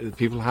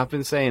people have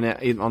been saying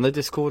it on the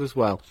Discord as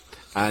well,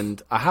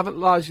 and I haven't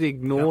largely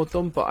ignored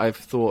them, but I've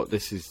thought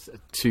this is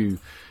too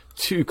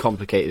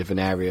complicated of an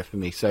area for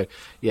me. So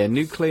yeah,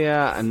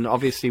 nuclear, and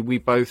obviously we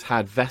both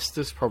had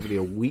Vestas probably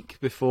a week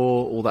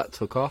before all that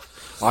took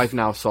off. I've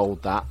now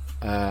sold that,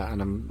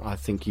 and I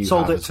think you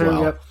sold have it as too.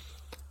 well. Yep.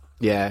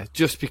 Yeah,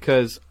 just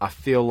because I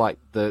feel like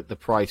the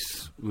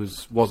price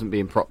wasn't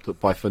being propped up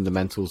by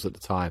fundamentals at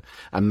the time,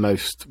 and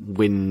most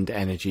wind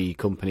energy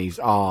companies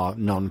are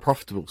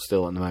non-profitable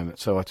still at the moment.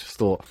 So I just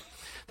thought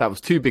that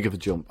was too big of a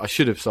jump. I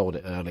should have sold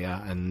it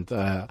earlier, and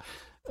it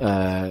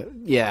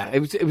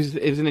was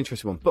an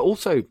interesting one. But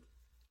also,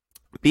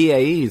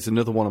 BAE is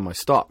another one of my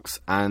stocks,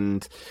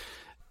 and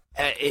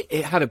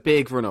it had a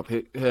big run up.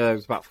 It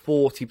was about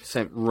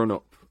 40% run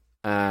up.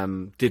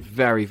 Did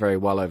very, very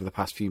well over the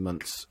past few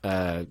months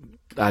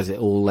as it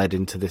all led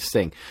into this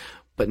thing.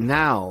 But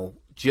now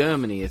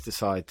Germany has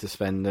decided to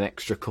spend an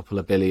extra couple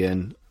of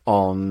billion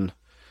on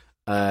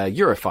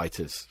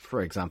Eurofighters,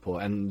 for example.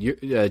 And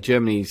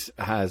Germany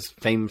has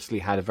famously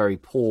had a very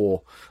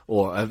poor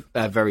or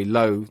a very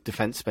low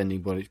defence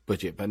spending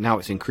budget, but now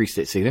it's increased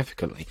it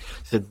significantly.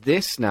 So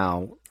this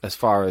now, as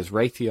far as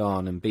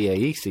Raytheon and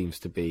BAE seems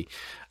to be,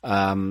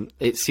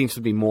 it seems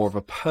to be more of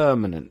a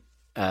permanent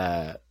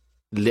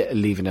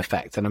leaving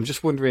effect, and I'm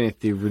just wondering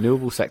if the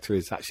renewable sector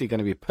is actually going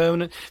to be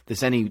permanent. If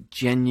there's any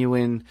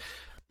genuine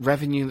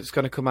revenue that's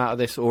going to come out of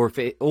this, or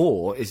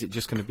is it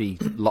just going to be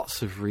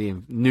lots of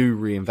new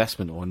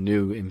reinvestment or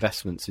new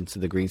investments into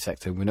the green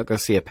sector? We're not going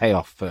to see a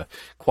payoff for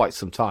quite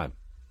some time.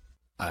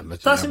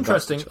 That's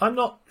interesting. I'm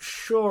not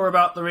sure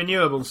about the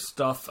renewables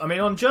stuff. I mean,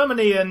 on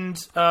Germany and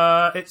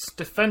its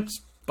defence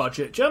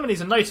budget,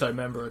 Germany's a NATO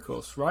member, of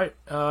course, right?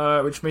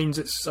 Which means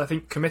it's, I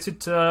think, committed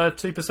to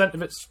 2%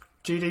 of its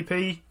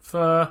GDP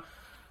for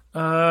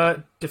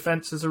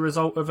defence as a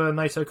result of a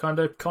NATO kind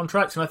of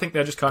contract, and I think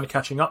they're just kind of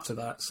catching up to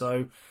that.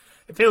 So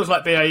it feels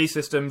like BAE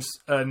Systems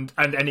and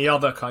any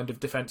other kind of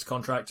defence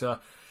contractor,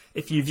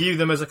 if you view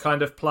them as a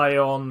kind of play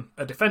on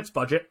a defence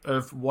budget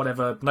of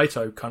whatever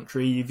NATO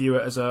country, you view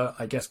it as a,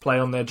 I guess, play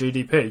on their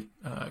GDP,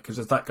 because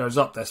as that goes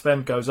up, their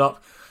spend goes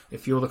up.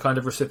 If you're the kind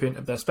of recipient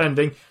of their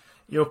spending,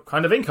 your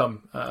kind of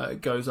income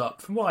goes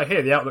up. From what I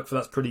hear, the outlook for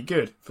that's pretty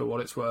good for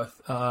what it's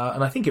worth.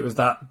 And I think it was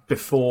that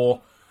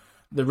before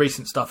the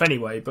recent stuff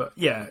anyway. But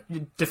yeah,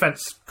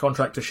 defence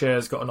contractor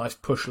shares got a nice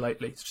push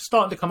lately. It's just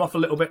starting to come off a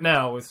little bit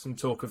now with some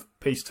talk of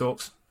peace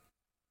talks.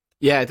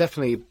 Yeah,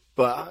 definitely.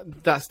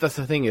 But that's the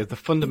thing, is the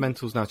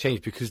fundamentals now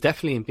change, because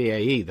definitely in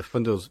BAE the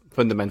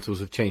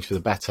fundamentals have changed for the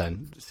better.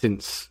 And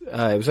since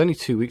it was only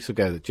 2 weeks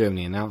ago that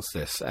Germany announced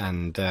this,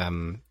 and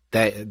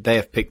they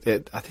have picked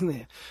it.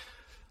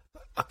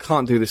 I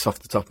can't do this off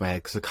the top of my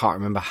head because I can't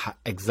remember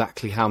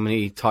exactly how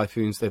many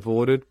Typhoons they've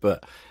ordered,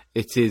 but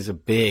it is a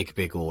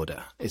big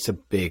order. It's a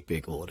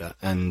big order,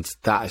 and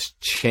that has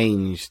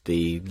changed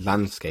the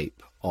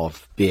landscape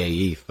of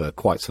BAE for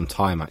quite some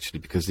time,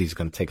 actually, because these are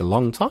going to take a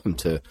long time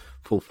to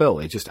fulfill.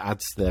 It just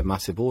adds to their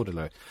massive order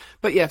load.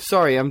 But yeah,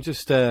 sorry, I'm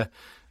just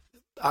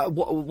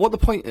what the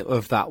point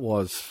of that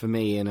was for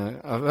me, and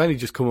I've only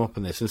just come up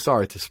on this, and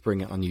sorry to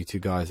spring it on you two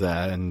guys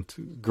there, and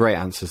great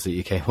answers that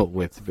you came up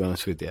with, to be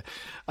honest with you,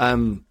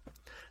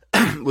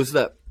 was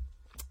that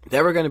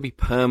there are going to be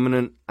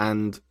permanent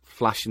and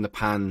flash in the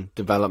pan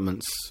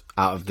developments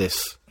out of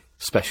this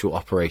special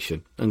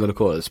operation. I'm going to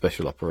call it a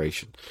special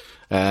operation.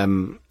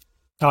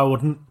 I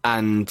wouldn't.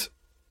 And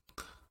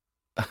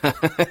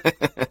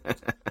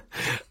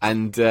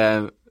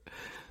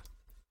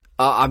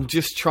I'm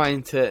just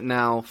trying to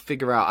now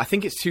figure out. I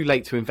think it's too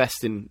late to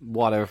invest in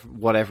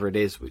whatever it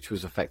is which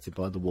was affected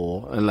by the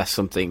war, unless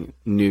something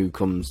new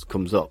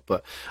comes up.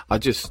 But I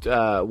just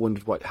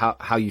wondered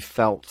how you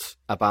felt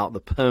about the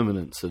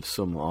permanence of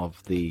some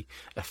of the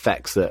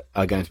effects that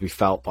are going to be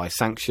felt by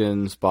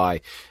sanctions,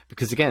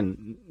 because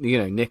again,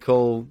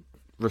 nickel,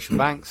 Russian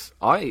banks.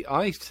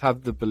 I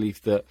have the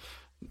belief that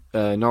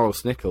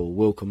Norilsk Nickel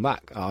will come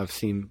back. I've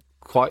seen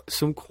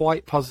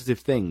quite positive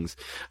things,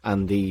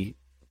 and the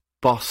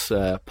boss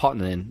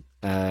Potnin,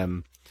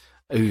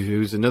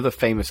 who's another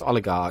famous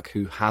oligarch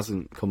who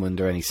hasn't come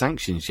under any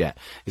sanctions yet,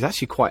 is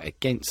actually quite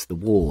against the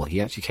war.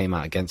 He actually came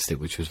out against it,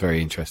 which was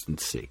very interesting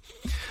to see.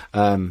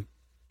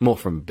 More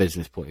from a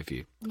business point of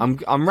view.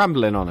 I'm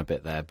rambling on a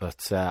bit there,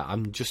 but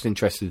I'm just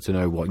interested to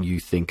know what you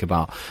think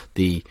about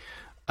the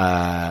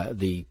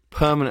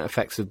permanent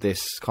effects of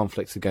this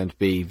conflict are going to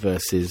be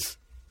versus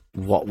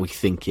what we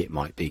think it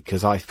might be,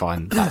 because I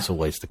find that's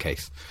always the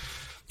case.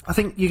 I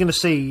think you're going to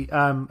see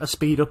a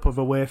speed up of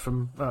away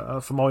from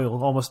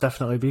oil, almost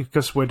definitely,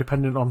 because we're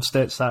dependent on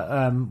states that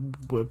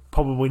were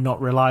probably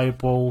not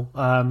reliable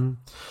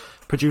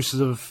producers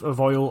of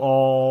oil,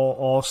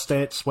 or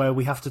states where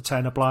we have to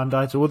turn a blind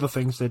eye to other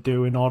things they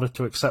do in order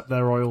to accept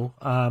their oil.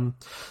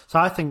 So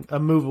I think a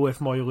move away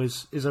from oil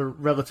is a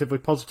relatively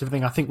positive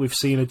thing. I think we've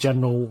seen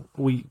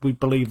we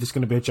believe there's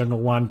going to be a general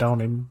wind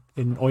down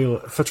in oil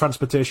for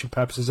transportation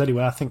purposes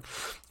anyway. I think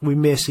we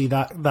may see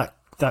that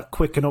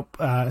quicken up,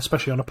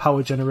 especially on a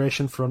power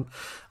generation front.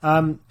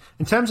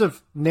 In terms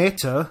of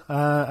NATO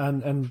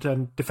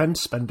and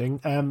defence spending,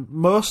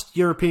 most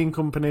European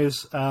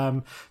companies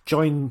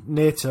join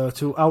NATO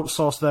to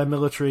outsource their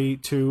military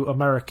to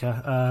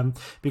America,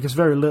 because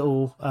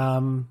not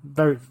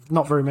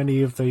very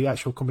many of the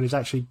actual companies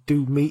actually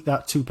do meet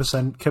that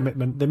 2%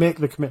 commitment. They make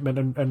the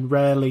commitment and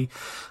rarely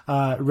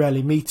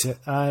meet it.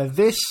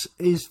 This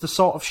is the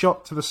sort of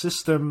shock to the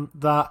system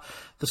that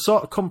the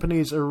sort of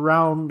companies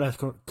around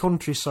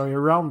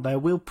there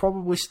will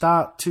probably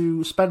start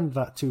to spend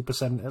that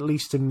 2%, at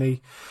least in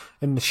the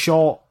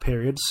short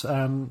periods.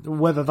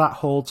 Whether that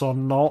holds or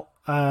not,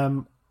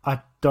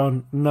 I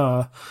don't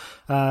know.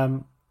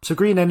 So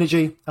green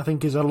energy, I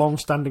think, is a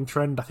long-standing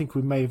trend. I think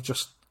we may have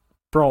just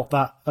brought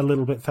that a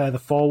little bit further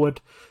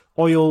forward.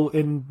 Oil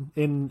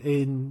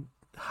in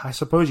I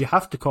suppose you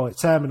have to call it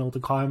terminal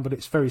decline, but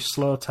it's very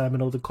slow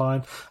terminal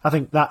decline. I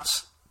think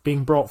that's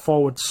being brought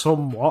forward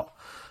somewhat.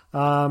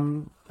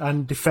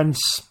 And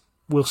defence,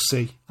 we'll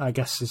see, I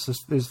guess, is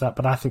that,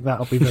 but I think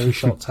that'll be very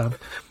short term.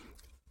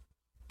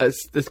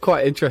 It's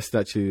quite interesting,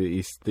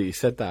 actually, that you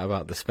said that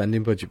about the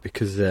spending budget,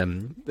 because there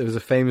was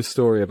a famous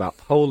story about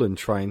Poland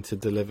trying to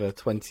deliver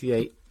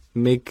 28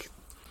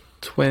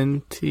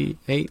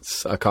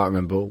 MiG-28s. I can't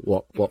remember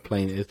what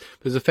plane it is.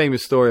 There's a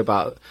famous story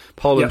about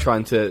Poland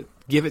trying to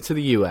give it to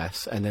the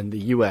US, and then the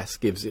US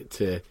gives it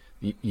to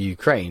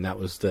Ukraine. That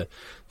was the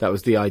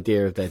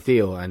idea of their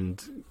deal, and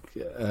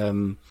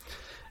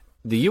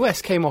the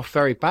US came off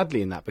very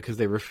badly in that because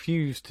they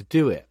refused to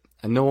do it,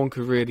 and no one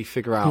could really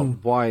figure out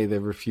why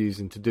they're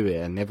refusing to do it.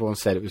 And everyone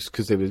said it was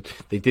because they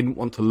didn't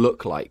want to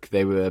look like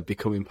they were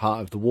becoming part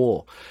of the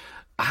war.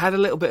 I had a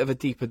little bit of a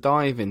deeper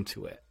dive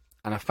into it,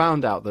 and I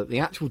found out that the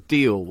actual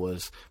deal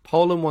was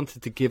Poland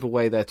wanted to give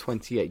away their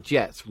 28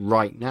 jets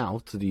right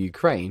now to the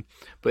Ukraine,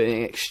 but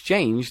in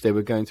exchange they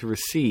were going to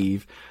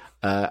receive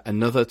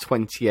another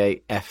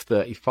 28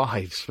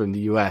 F-35s from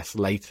the US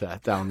later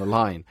down the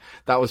line.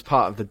 That was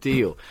part of the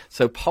deal.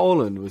 So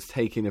Poland was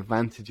taking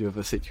advantage of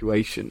a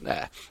situation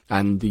there,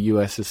 and the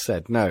US has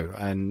said no.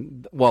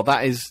 And well,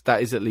 that is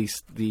at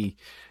least the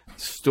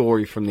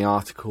story from the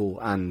article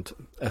and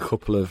a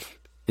couple of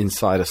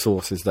insider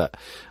sources that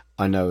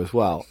I know as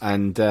well.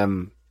 And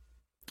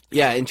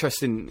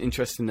interesting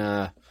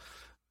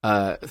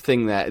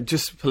thing there.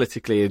 Just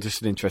politically,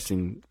 just an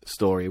interesting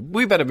story.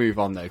 We better move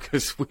on though,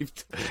 because we're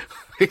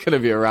going to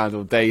be around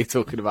all day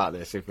talking about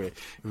this if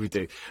we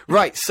do.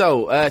 Right.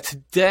 So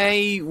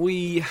today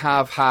we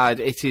have had.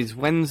 It is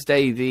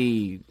Wednesday,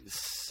 the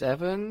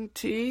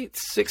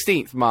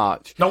 16th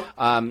March. Nope.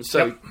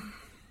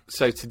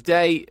 So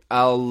today,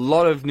 a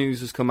lot of news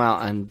has come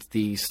out, and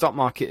the stock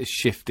market has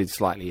shifted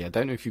slightly. I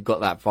don't know if you've got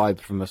that vibe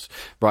from us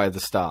right at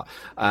the start.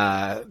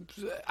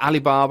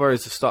 Alibaba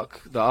is a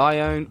stock that I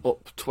own,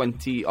 up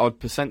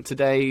 20%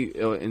 today,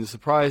 in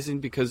surprising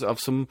because of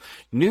some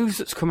news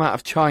that's come out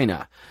of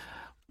China.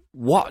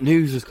 What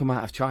news has come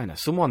out of China?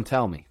 Someone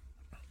tell me.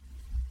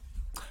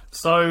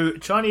 So,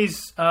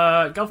 Chinese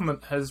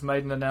government has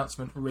made an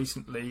announcement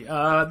recently.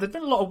 There's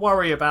been a lot of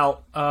worry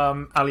about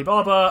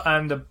Alibaba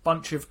and a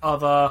bunch of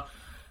other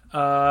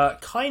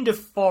kind of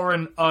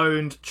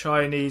foreign-owned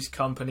Chinese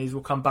companies.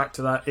 We'll come back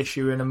to that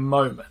issue in a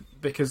moment,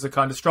 because the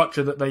kind of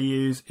structure that they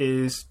use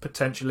is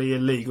potentially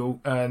illegal,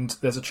 and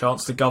there's a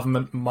chance the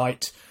government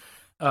might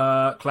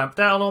clamp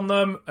down on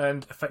them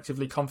and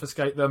effectively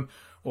confiscate them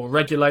or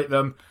regulate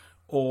them,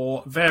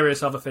 or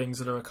various other things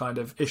that are a kind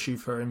of issue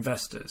for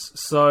investors.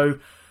 So,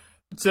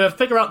 to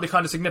figure out the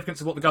kind of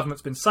significance of what the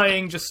government's been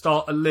saying, just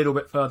start a little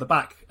bit further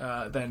back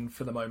then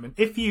for the moment.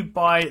 If you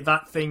buy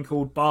that thing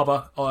called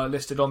Baba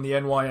listed on the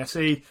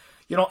NYSE,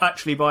 you're not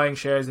actually buying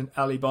shares in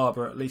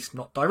Alibaba, at least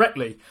not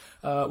directly.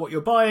 What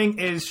you're buying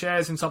is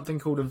shares in something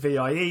called a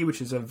VIE,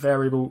 which is a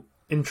variable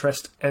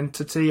interest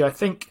entity, I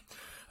think.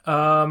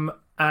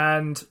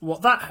 And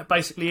what that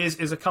basically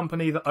is a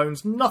company that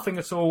owns nothing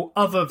at all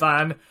other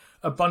than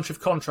a bunch of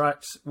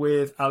contracts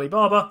with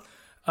Alibaba,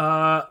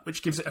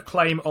 which gives it a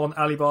claim on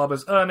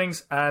Alibaba's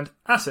earnings and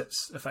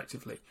assets,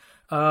 effectively.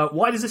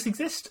 Why does this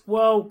exist?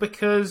 Well,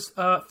 because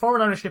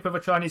foreign ownership of a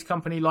Chinese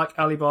company like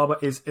Alibaba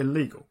is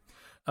illegal.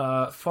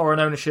 Foreign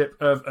ownership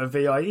of a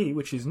VIE,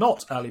 which is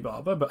not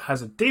Alibaba, but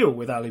has a deal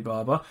with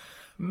Alibaba,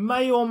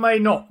 may or may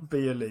not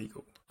be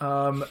illegal.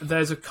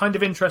 There's a kind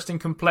of interesting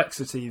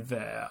complexity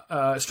there.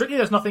 Strictly,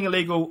 there's nothing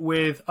illegal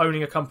with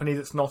owning a company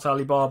that's not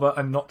Alibaba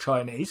and not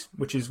Chinese,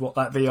 which is what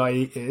that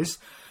VIE is.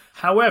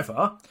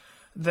 However,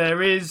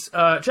 there is,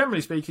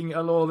 generally speaking,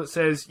 a law that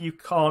says you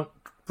can't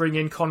bring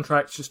in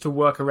contracts just to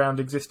work around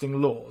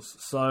existing laws.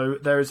 So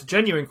there is a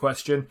genuine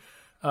question,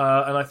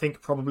 and I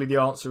think probably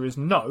the answer is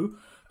no,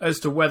 as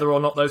to whether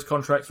or not those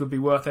contracts would be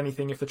worth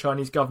anything if the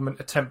Chinese government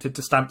attempted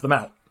to stamp them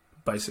out,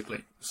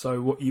 basically.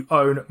 So what you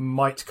own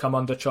might come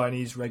under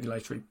Chinese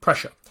regulatory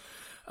pressure.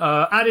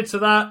 Added to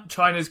that,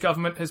 China's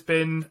government has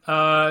been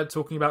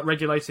talking about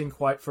regulating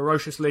quite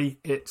ferociously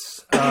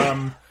its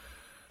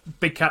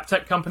big cap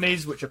tech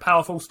companies, which are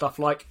powerful, stuff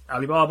like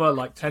Alibaba,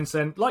 like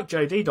Tencent, like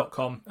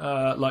JD.com,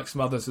 like some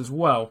others as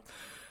well.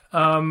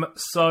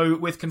 So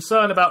with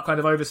concern about kind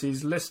of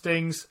overseas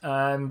listings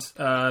and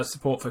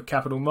support for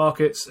capital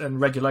markets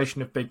and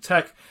regulation of big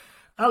tech,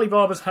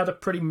 Alibaba's had a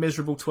pretty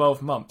miserable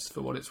 12 months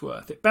for what it's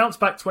worth. It bounced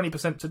back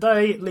 20%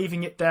 today,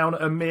 leaving it down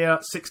a mere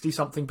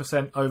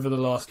 60-something% over the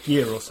last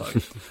year or so.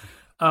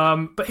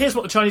 But here's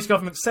what the Chinese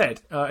government said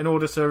in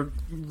order to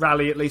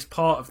rally at least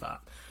part of that.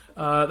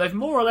 They've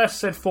more or less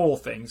said four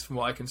things from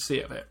what I can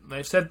see of it.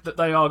 They've said that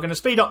they are going to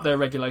speed up their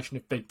regulation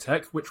of big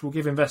tech, which will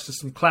give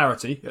investors some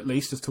clarity, at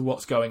least, as to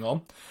what's going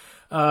on.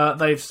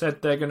 They've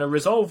said they're going to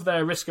resolve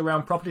their risk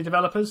around property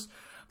developers.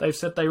 They've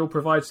said they will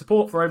provide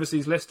support for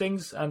overseas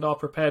listings and are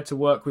prepared to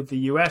work with the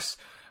US,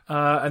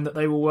 and that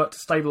they will work to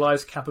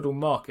stabilise capital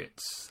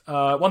markets.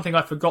 One thing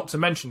I forgot to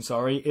mention,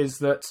 is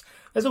that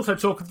there's also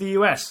talk of the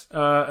US,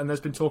 and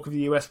there's been talk of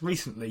the US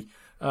recently,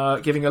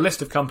 giving a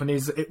list of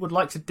companies that it would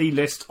like to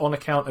delist on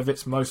account of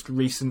its most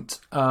recent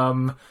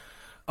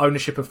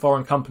Ownership of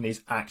Foreign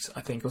Companies Act,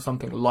 I think, or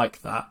something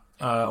like that,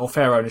 or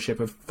Fair Ownership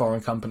of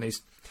Foreign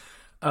Companies.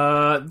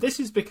 This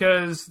is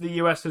because the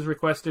US has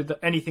requested that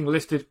anything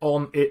listed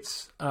on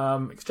its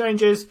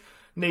exchanges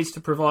needs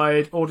to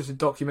provide audited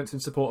documents in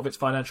support of its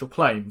financial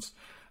claims.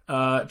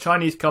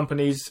 Chinese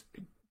companies,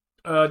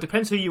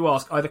 depends who you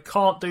ask, either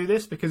can't do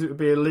this because it would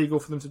be illegal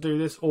for them to do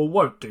this, or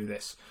won't do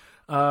this.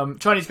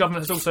 Chinese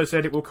government has also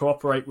said it will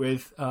cooperate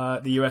with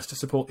the US to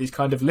support these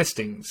kind of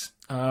listings.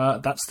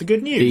 That's the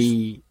good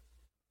news.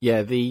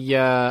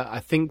 I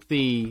think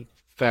the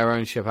Fair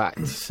Ownership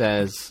Act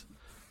says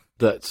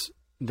that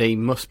they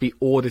must be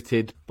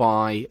audited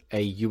by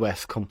a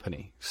US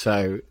company.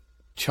 So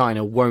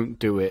China won't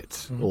do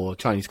it, or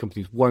Chinese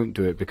companies won't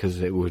do it, because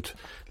it would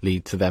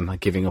lead to them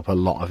giving up a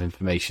lot of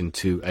information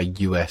to a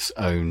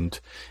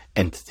US-owned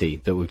entity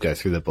that would go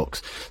through the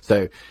books.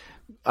 So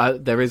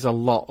there is a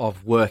lot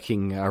of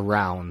working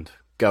around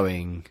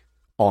going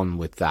on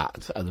with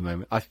that at the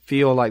moment. I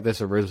feel like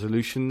there's a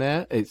resolution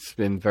there. It's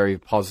been very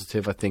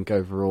positive, I think,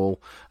 overall.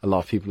 A lot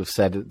of people have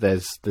said that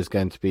there's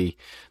going to be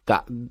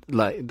that,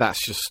 like,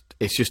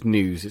 it's just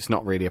news. It's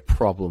not really a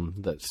problem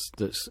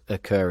that's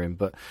occurring,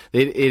 but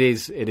it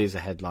is a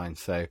headline.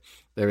 So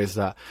there is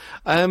that.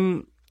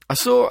 I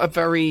saw a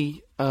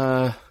very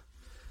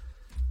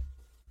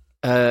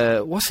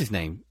what's his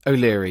name?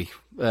 O'Leary,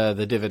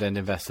 the dividend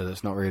investor.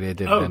 That's not really a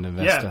dividend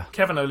investor. Yeah,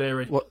 Kevin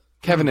O'Leary. What?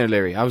 Kevin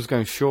O'Leary. I was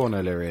going Sean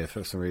O'Leary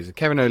for some reason.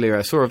 Kevin O'Leary.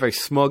 I saw a very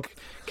smug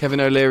Kevin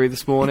O'Leary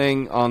this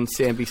morning on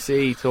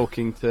CNBC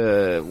talking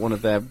to one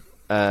of their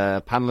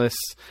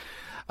panelists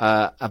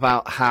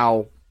about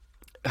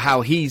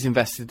how he's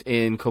invested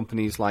in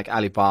companies like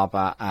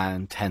Alibaba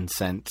and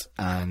Tencent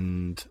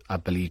and I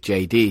believe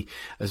JD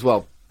as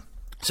well.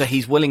 So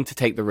he's willing to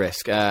take the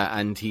risk,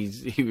 and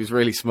he was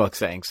really smug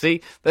saying,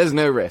 see, there's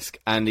no risk.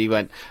 And he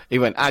went,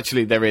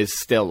 actually, there is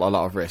still a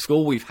lot of risk.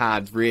 All we've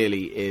had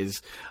really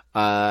is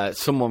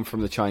someone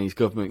from the Chinese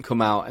government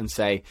come out and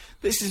say,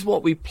 this is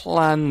what we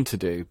plan to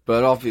do.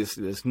 But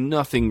obviously there's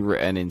nothing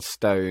written in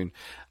stone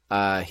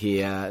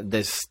here.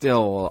 There's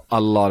still a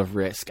lot of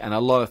risk and a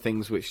lot of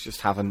things which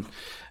just haven't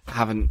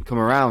come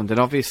around. And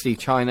obviously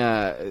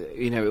China,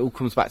 it all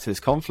comes back to this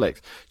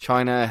conflict.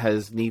 China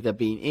has neither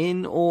been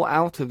in or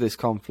out of this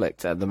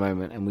conflict at the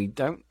moment, and we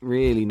don't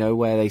really know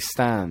where they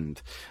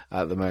stand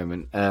at the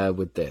moment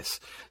with this.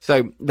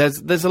 So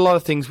there's a lot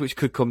of things which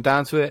could come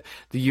down to it.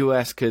 The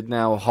US could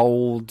now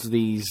hold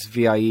these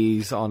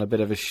VIEs on a bit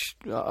of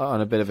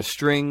a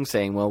string,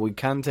 saying, well, we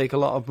can take a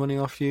lot of money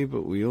off you,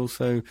 but we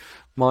also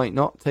might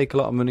not take a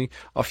lot of money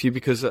off you,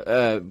 because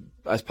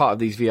as part of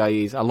these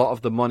VIEs, a lot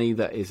of the money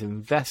that is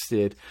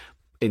invested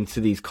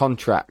into these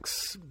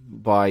contracts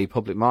by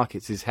public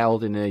markets is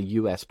held in a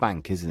US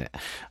bank, isn't it?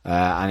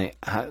 And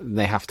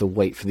they have to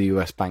wait for the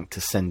US bank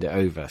to send it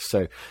over.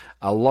 So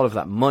a lot of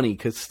that money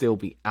could still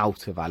be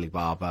out of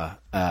Alibaba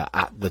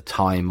at the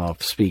time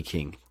of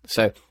speaking.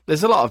 So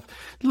there's a lot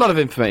of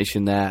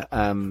information there.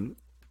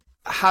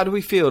 How do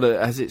we feel?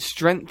 Has it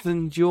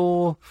strengthened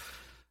your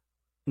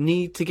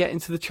need to get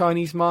into the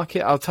Chinese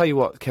market? I'll tell you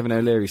what Kevin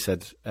O'Leary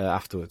said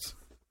afterwards.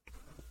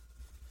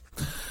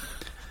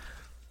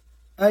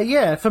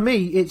 Yeah, for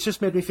me, it's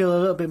just made me feel a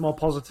little bit more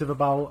positive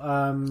about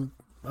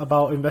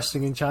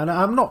investing in China.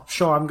 I'm not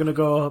sure I'm going to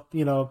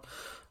go,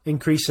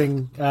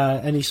 increasing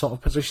any sort of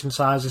position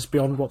sizes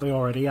beyond what they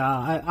already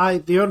are.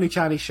 The only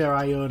Chinese share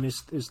I own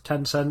is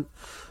Tencent,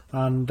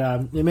 and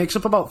it makes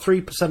up about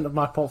 3% of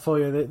my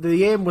portfolio.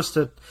 The aim was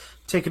to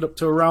take it up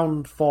to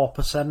around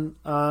 4%,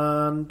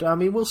 and I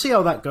mean, we'll see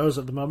how that goes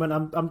at the moment.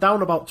 I'm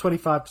down about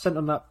 25%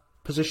 on that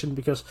position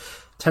because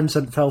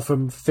Tencent fell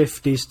from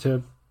 50s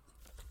to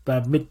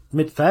mid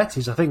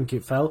 30s, I think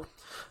it fell.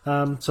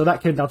 So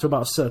that came down to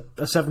about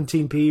a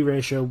 17 PE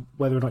ratio.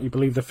 Whether or not you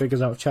believe the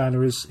figures out of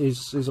China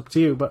is up to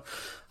you. But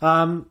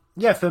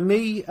yeah, for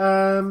me,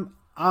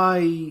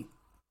 I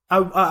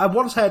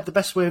once heard the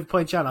best way of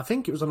playing China, I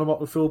think it was on a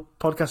Motley Fool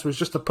podcast, was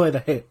just to play the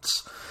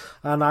hits.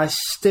 And I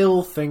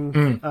still think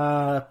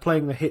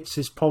playing the hits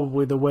is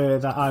probably the way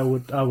that I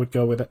would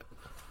go with it.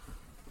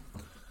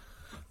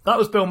 That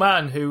was Bill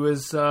Mann, who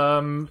was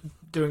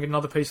doing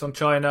another piece on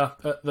China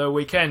at the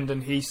weekend,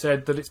 and he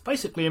said that it's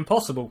basically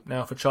impossible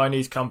now for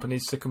Chinese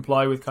companies to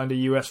comply with kind of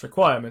US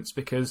requirements,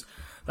 because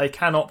they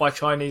cannot, by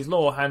Chinese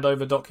law, hand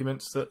over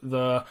documents that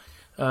the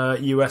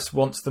US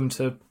wants them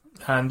to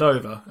hand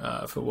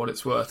over, for what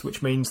it's worth,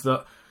 which means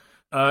that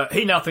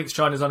he now thinks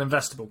China's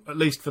uninvestable, at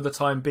least for the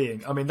time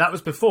being. I mean, that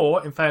was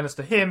before, in fairness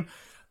to him,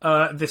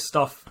 this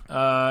stuff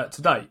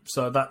today.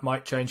 So that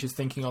might change his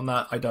thinking on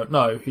that. I don't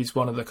know. He's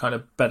one of the kind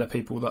of better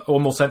people or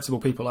more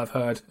sensible people I've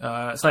heard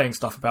saying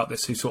stuff about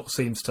this, who sort of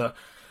seems to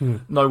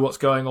know what's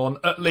going on,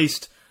 at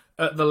least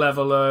at the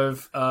level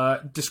of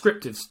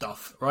descriptive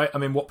stuff, right? I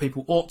mean, what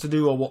people ought to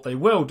do or what they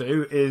will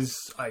do is,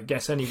 I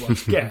guess,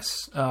 anyone's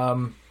guess.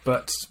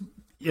 But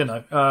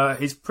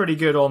he's pretty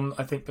good on,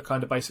 I think, the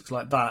kind of basics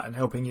like that and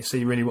helping you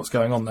see really what's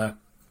going on there.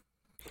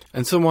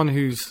 And someone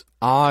who's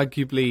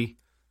arguably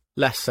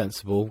less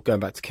sensible,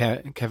 going back to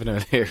Kevin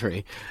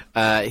O'Leary,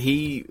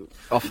 he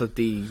offered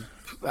the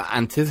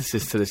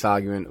antithesis to this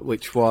argument,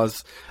 which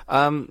was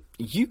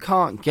you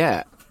can't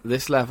get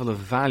this level of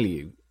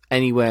value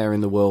anywhere in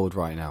the world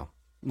right now.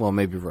 Well,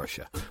 maybe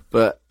Russia,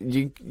 but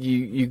you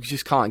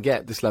just can't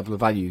get this level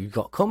of value. You've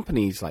got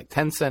companies like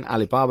Tencent,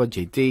 Alibaba,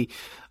 JD,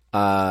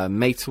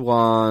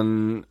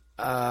 Meituan.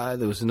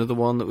 There was another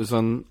one that was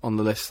on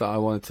the list that I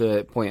wanted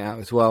to point out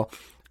as well.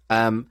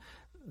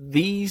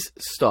 These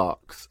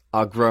stocks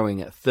are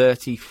growing at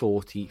 30,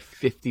 40,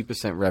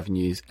 50%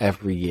 revenues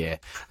every year,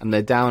 and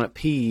they're down at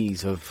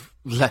PEs of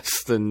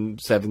less than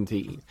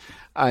 17.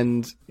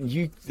 And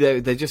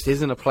there just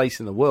isn't a place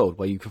in the world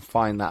where you can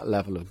find that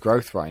level of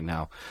growth right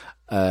now.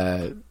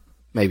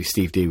 Maybe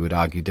Steve D would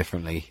argue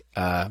differently,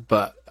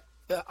 but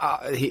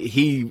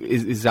he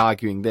is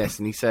arguing this,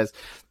 and he says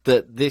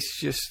that this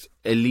just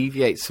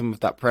alleviates some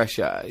of that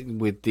pressure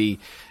with the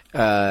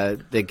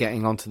they're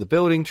getting onto the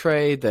building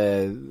trade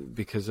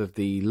because of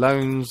the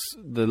loan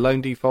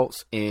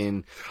defaults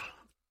in,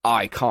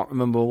 I can't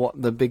remember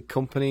what the big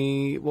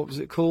company, what was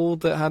it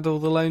called, that had all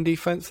the loan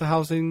defense, the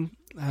housing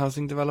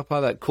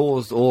developer that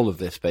caused all of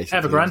this,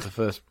 basically.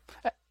 Evergrande?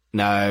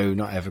 No,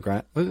 not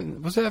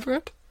Evergrande. Was it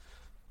Evergrande?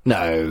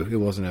 No, it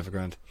wasn't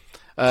Evergrande.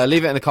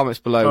 Leave it in the comments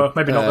below.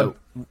 Maybe not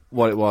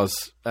what it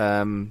was.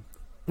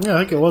 Yeah, I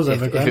think it was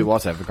Evergrande. If it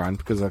was Evergrande,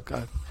 because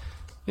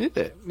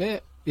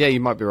yeah,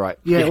 you might be right.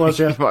 Yeah, it was.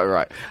 Yeah, you might be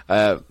right.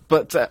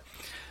 But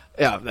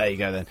yeah, there you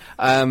go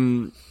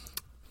then.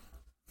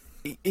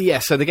 Yeah,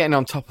 so they're getting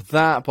on top of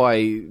that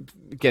by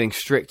getting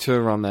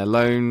stricter on their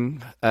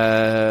loan.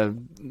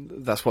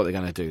 That's what they're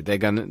going to do. They're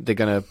going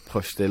to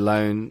push their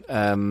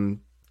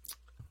loan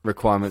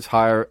requirements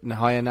higher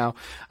now,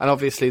 and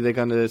obviously they're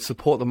going to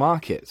support the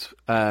markets.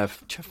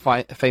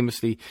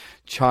 Famously,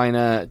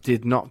 China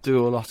did not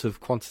do a lot of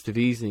quantitative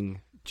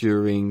easing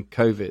during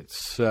COVID,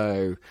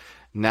 so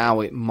now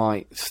it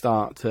might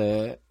start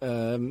to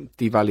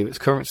devalue its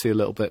currency a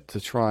little bit to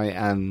try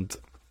and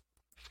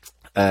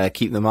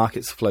keep the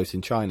markets afloat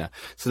in China.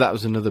 So that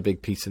was another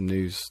big piece of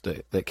news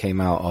that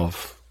came out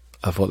of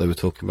what they were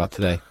talking about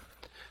today.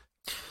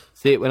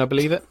 See it when I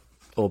believe it,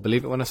 or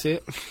believe it when I see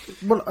it.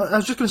 Well, I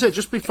was just going to say,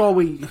 just before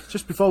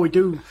we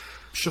do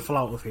shuffle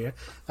out of here,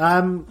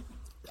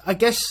 I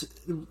guess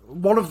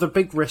one of the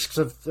big risks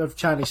of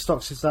Chinese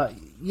stocks is that,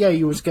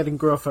 you was getting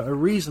growth at a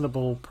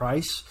reasonable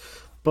price,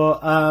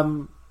 but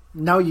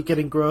now you're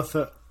getting growth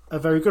at a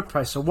very good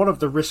price. So one of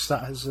the risks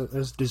that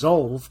has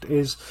dissolved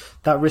is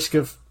that risk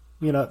of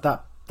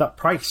that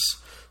price.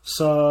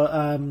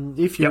 So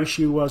if your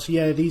issue was,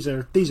 these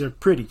are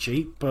pretty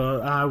cheap,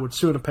 but I would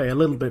sooner pay a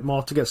little bit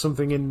more to get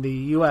something in the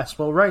US.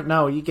 Well, right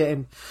now you're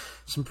getting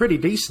some pretty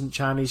decent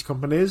Chinese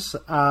companies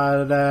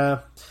at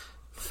a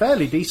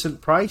fairly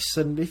decent price,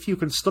 and if you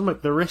can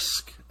stomach the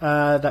risk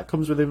that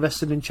comes with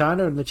investing in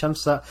China and the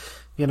chance that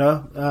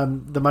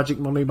the magic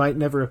money might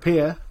never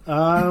appear,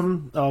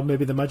 or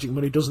maybe the magic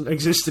money doesn't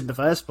exist in the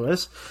first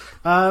place,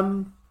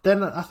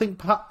 then I think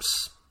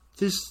perhaps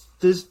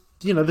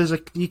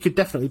you could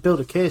definitely build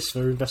a case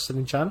for investing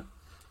in China.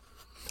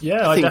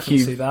 Yeah, I definitely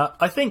see that.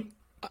 I think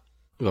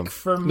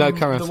from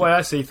the way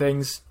I see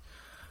things,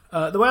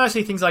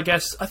 I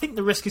guess, I think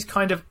the risk is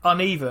kind of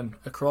uneven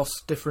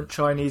across different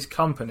Chinese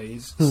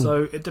companies.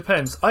 So it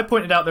depends. I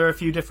pointed out there are a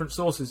few different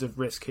sources of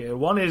risk here.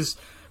 One is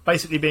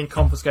basically being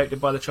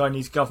confiscated by the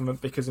Chinese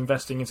government because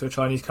investing into a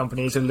Chinese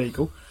company is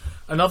illegal.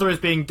 Another is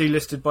being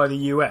delisted by the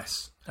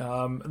US.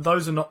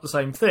 Those are not the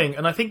same thing.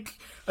 And I think,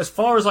 as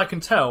far as I can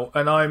tell,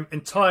 and I'm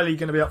entirely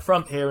going to be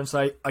upfront here and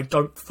say I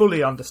don't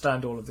fully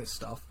understand all of this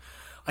stuff,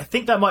 I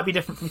think that might be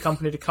different from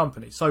company to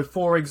company. So,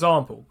 for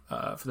example,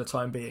 for the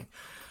time being,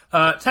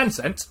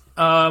 Tencent,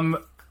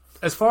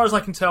 as far as I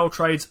can tell,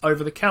 trades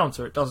over the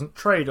counter. It doesn't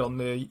trade on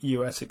the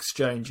US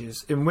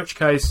exchanges, in which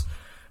case,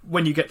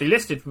 when you get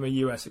delisted from a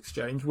US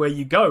exchange, where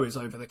you go is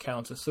over the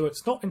counter. So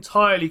it's not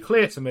entirely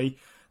clear to me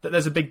that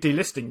there's a big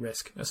delisting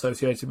risk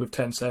associated with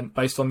Tencent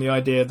based on the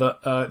idea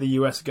that the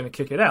US are going to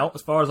kick it out.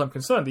 As far as I'm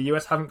concerned, the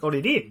US haven't got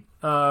it in.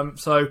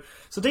 So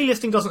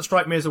delisting doesn't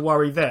strike me as a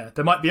worry there.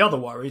 There might be other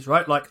worries,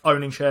 right, like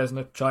owning shares in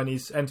a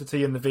Chinese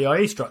entity and the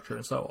VIE structure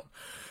and so on.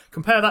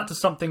 Compare that to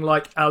something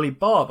like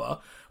Alibaba,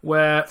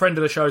 where friend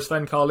of the show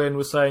Sven Carlin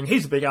was saying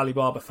he's a big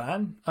Alibaba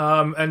fan,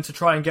 and to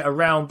try and get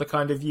around the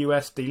kind of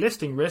US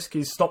delisting risk,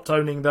 he's stopped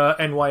owning the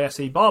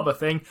NYSE Baba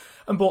thing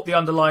and bought the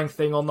underlying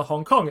thing on the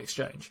Hong Kong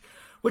exchange.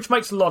 Which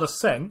makes a lot of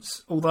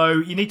sense, although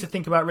you need to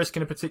think about risk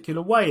in a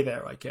particular way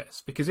there, I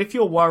guess. Because if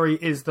your worry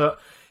is that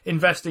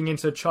investing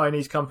into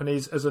Chinese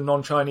companies as a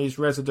non-Chinese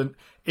resident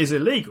is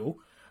illegal,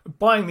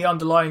 buying the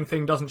underlying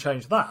thing doesn't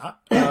change that.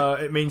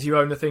 It means you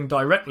own the thing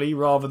directly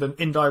rather than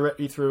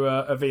indirectly through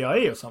a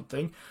VIE or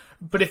something.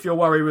 But if your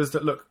worry was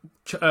that, look,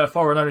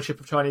 foreign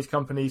ownership of Chinese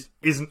companies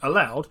isn't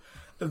allowed,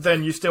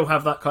 then you still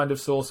have that kind of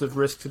source of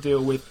risk to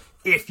deal with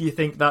if you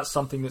think that's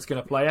something that's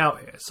going to play out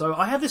here. So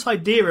I have this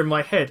idea in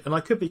my head, and I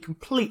could be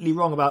completely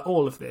wrong about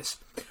all of this,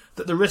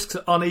 that the risks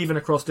are uneven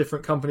across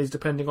different companies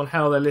depending on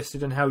how they're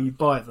listed and how you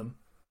buy them.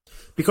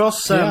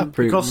 That's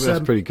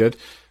pretty good.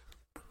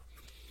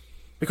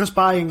 Because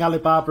buying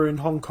Alibaba in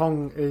Hong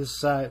Kong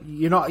is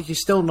you're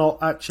still not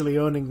actually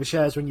owning the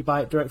shares when you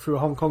buy it direct through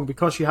Hong Kong,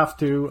 because you have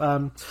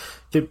to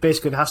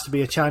basically there has to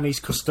be a Chinese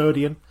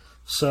custodian.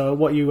 So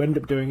what you end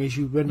up doing is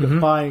you end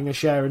up buying a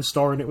share and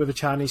storing it with a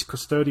Chinese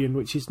custodian,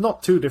 which is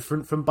not too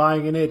different from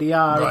buying an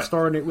ADR and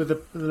storing it with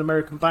an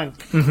American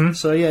bank.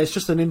 So yeah, it's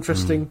just an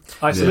interesting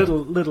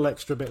little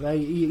extra bit there.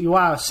 You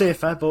are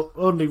safer, but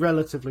only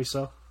relatively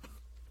so.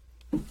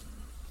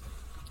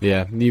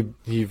 Yeah,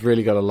 you've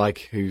really got to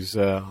like who's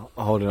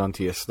holding on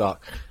to your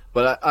stock.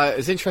 But I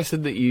was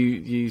interested that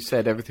you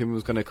said everything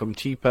was going to come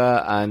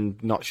cheaper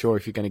and not sure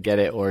if you're going to get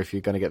it or if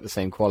you're going to get the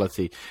same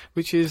quality,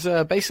 which is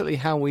basically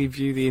how we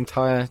view the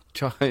entire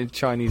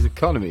Chinese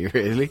economy,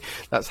 really.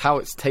 That's how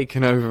it's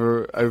taken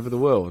over the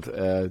world,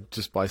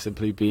 just by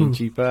simply being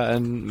cheaper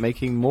and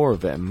making more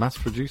of it and mass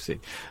producing.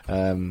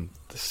 The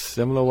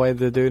similar way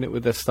they're doing it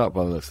with their stock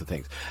by the looks of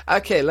things.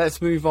 Okay, let's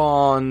move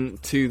on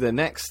to the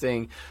next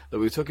thing that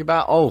we were talking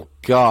about. Oh,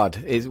 God.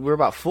 We're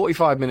about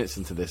 45 minutes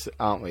into this,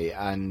 aren't we?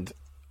 And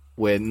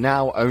we're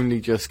now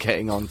only just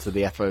getting on to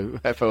the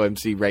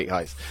FOMC rate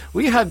hikes.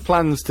 We had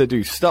plans to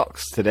do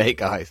stocks today,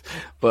 guys,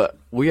 but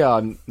we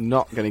are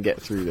not going to get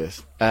through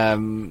this.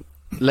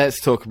 Let's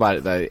talk about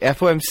it, though.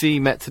 FOMC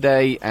met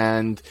today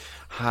and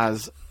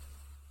has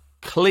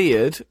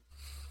cleared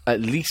at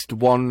least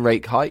one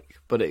rate hike,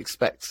 but it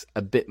expects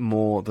a bit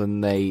more than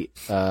they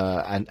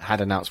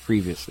had announced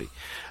previously.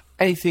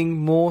 Anything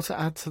more to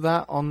add to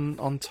that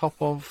on top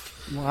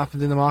of what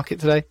happened in the market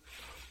today?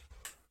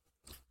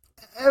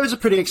 It was a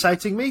pretty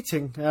exciting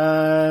meeting,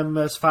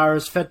 as far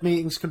as Fed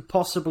meetings can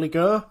possibly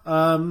go.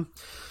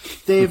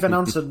 They've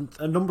announced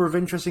a number of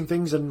interesting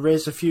things and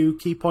raised a few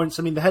key points.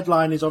 I mean, the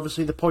headline is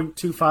obviously the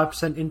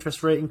 0.25%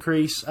 interest rate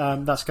increase.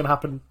 That's going to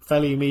happen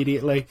fairly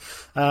immediately.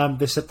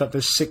 They said that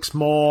there's 6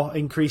 more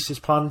increases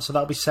planned, so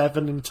that'll be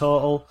 7 in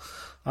total.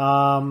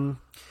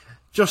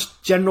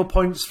 Just general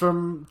points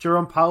from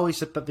Jerome Powell. He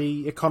said that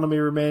the economy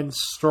remains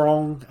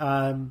strong.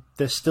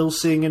 They're still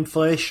seeing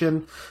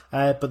inflation,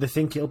 but they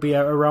think it'll be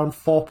at around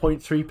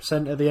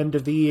 4.3% at the end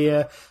of the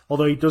year,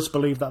 although he does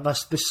believe that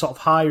this sort of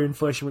higher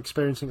inflation we're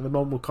experiencing at the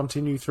moment will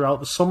continue throughout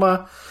the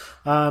summer.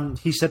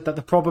 He said that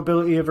the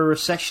probability of a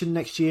recession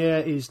next year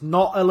is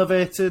not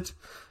elevated,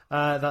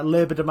 that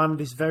labour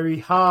demand is very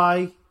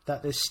high,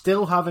 that they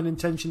still have an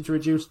intention to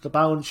reduce the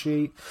balance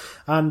sheet,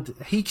 and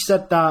he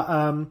said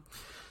that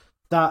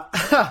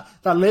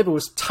that labour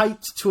was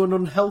tight to an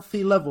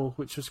unhealthy level,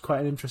 which was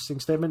quite an interesting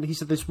statement. He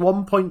said there's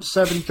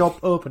 1.7 job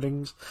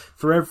openings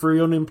for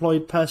every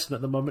unemployed person at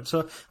the moment.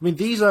 So, I mean,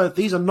 these are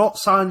not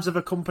signs of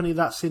a company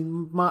that's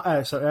in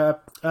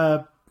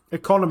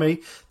economy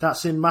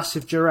that's in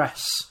massive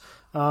duress.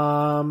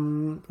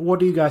 What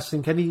do you guys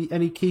think?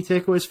 Any key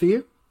takeaways for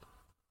you?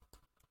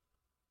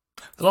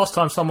 The last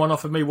time someone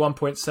offered me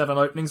 1.7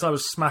 openings, I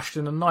was smashed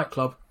in a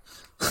nightclub.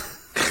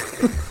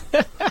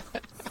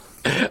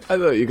 I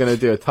thought you were going to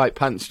do a tight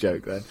pants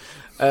joke then.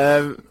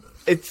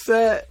 It's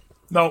an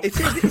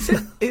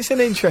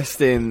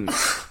interesting.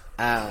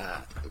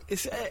 So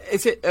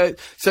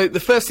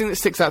the first thing that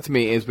sticks out to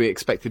me is we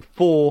expected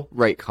 4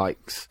 rate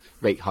hikes,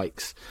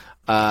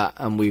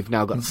 and we've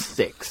now got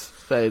 6.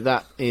 So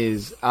that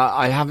is.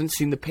 I haven't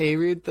seen the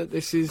period that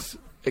this is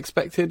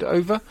expected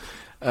over.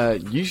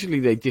 Usually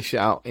they dish it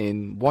out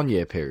in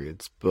 1-year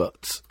periods,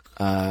 but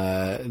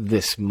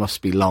this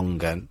must be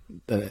longer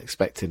than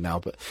expected now.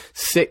 But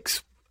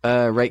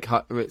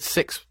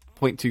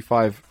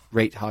 6.25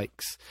 rate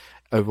hikes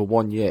over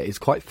 1 year is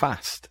quite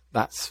fast.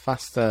 That's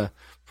faster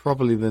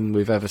probably than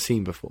we've ever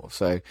seen before.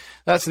 So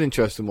that's an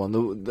interesting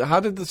one.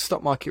 How did the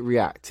stock market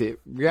react? It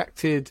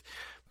reacted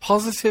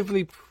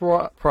positively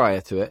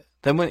prior to it.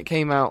 Then when it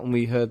came out and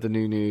we heard the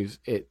new news,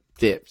 it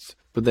dipped.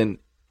 But then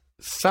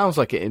sounds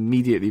like it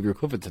immediately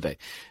recovered today.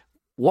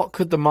 What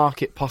could the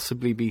market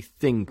possibly be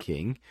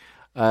thinking?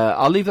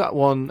 I'll leave that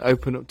one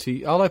open up to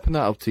you. I'll open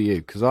that up to you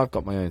because I've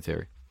got my own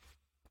theory.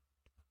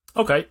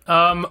 Okay,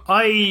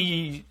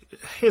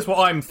 here's what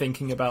I'm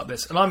thinking about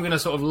this, and I'm going to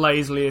sort of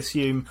lazily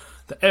assume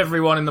that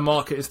everyone in the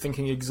market is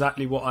thinking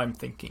exactly what I'm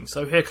thinking.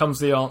 So here comes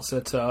the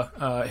answer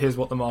to here's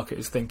what the market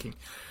is thinking.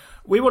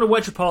 We want to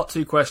wedge apart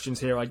 2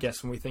 questions here, I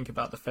guess, when we think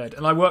about the Fed.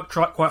 And I work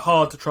quite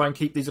hard to try and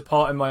keep these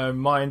apart in my own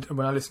mind and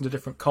when I listen to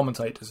different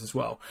commentators as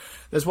well.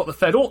 There's what the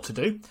Fed ought to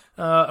do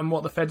and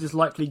what the Fed is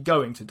likely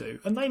going to do.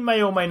 And they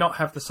may or may not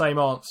have the same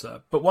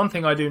answer. But one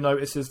thing I do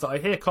notice is that I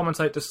hear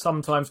commentators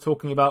sometimes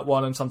talking about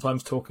one and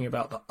sometimes talking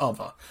about the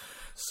other.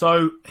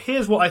 So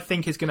here's what I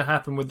think is going to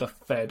happen with the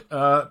Fed.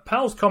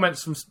 Powell's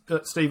comments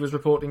that Steve was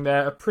reporting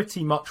there are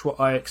pretty much what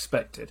I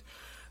expected.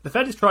 The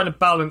Fed is trying to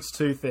balance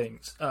 2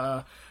 things.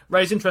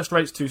 Raise interest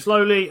rates too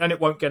slowly and it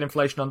won't get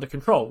inflation under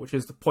control, which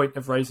is the point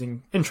of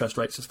raising interest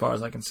rates as far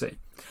as I can see.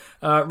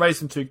 Raise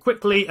them too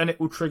quickly and it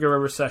will trigger a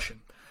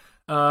recession.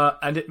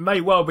 And it may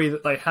well be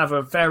that they have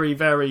a very,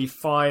 very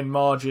fine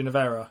margin of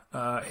error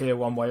here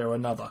one way or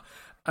another.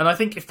 And I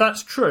think if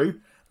that's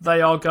true,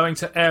 they are going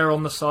to err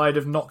on the side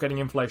of not getting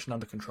inflation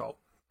under control.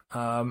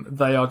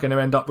 They are going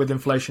to end up with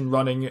inflation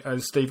running,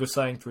 as Steve was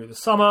saying, through the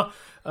summer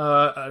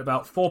at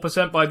about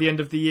 4% by the end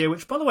of the year,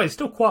 which, by the way, is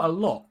still quite a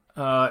lot.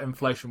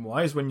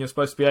 Inflation-wise, when you're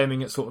supposed to be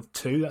aiming at sort of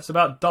 2, that's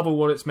about double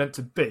what it's meant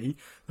to be.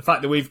 The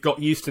fact that we've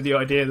got used to the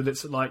idea that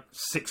it's like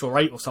 6 or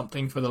 8 or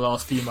something for the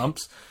last few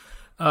months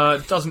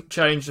doesn't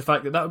change the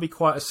fact that that would be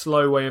quite a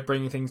slow way of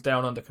bringing things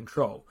down under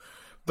control.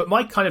 But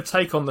my kind of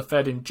take on the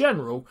Fed in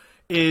general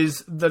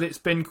is that it's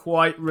been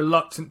quite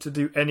reluctant to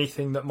do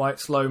anything that might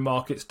slow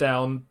markets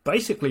down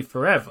basically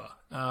forever.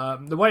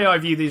 The way I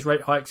view these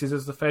rate hikes is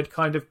as the Fed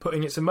kind of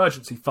putting its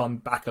emergency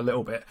fund back a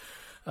little bit.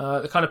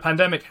 The kind of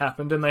pandemic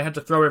happened and they had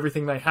to throw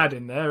everything they had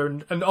in there,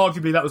 and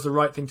arguably that was the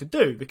right thing to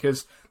do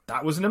because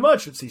that was an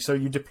emergency, so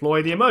you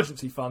deploy the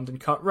emergency fund and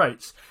cut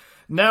rates.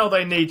 Now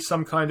they need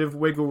some kind of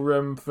wiggle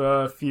room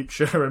for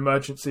future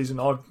emergencies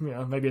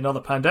and maybe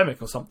another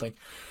pandemic or something.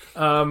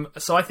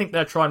 So I think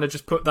they're trying to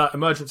just put that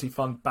emergency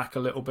fund back a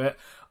little bit.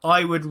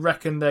 I would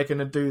reckon they're going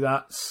to do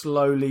that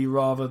slowly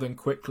rather than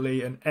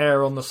quickly and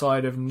err on the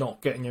side of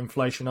not getting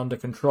inflation under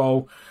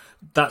control.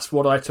 That's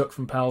what I took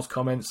from Powell's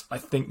comments. I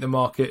think the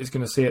market is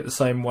going to see it the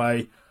same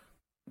way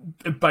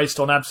based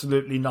on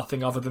absolutely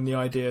nothing other than the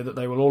idea that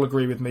they will all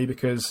agree with me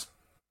because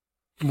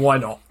why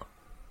not?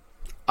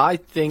 I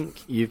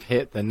think you've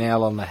hit the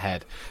nail on the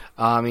head.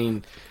 I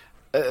mean,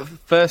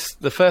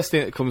 the first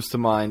thing that comes to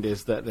mind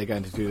is that they're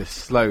going to do this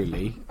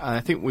slowly, and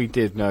I think we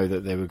did know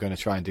that they were going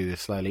to try and do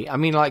this slowly. I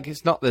mean, like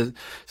it's not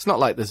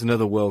like there's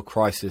another world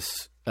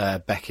crisis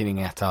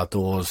beckoning at our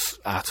doors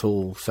at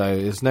all. So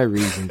there's no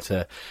reason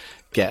to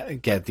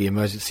get the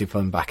emergency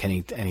fund back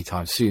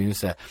anytime soon,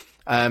 is there?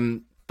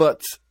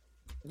 But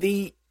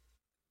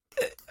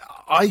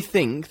I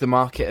think the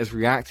market has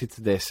reacted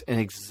to this in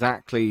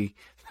exactly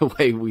the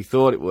way we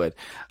thought it would,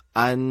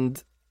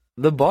 and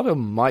the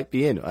bottom might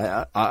be in.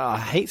 I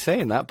hate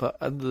saying that, but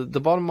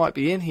the bottom might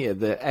be in here.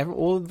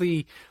 All of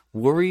the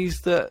worries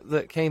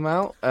that came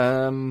out,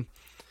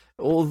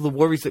 all the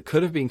worries that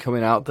could have been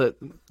coming out that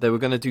they were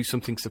going to do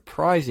something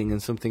surprising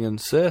and something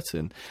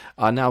uncertain,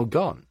 are now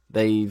gone.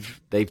 They've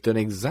done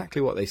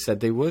exactly what they said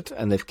they would,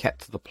 and they've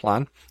kept to the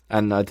plan.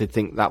 And I did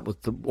think that was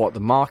what the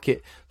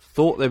market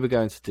thought they were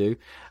going to do,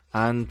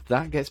 and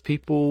that gets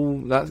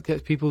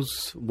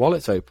people's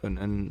wallets open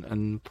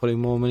and putting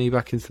more money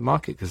back into the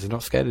market because they're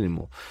not scared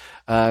anymore.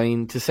 I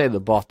mean, to say the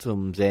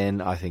bottom's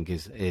in, I think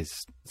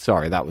is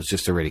sorry, that was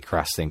just a really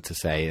crass thing to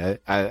say.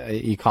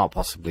 You can't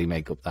possibly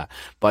make up that,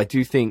 but I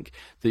do think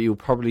that you'll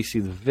probably see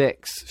the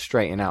VIX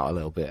straighten out a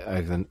little bit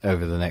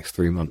over the next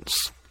 3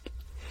 months.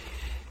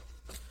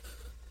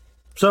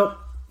 So,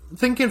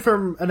 thinking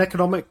from an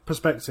economic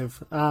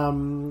perspective,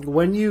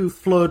 when you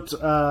flood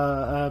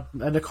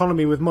an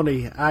economy with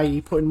money, i.e.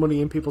 putting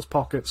money in people's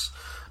pockets,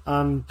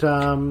 and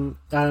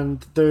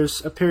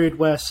there's a period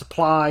where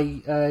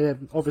supply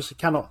obviously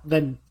cannot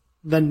then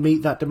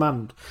meet that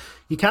demand,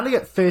 you kind of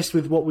get faced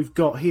with what we've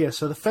got here.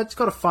 So the Fed's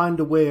got to find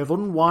a way of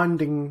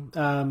unwinding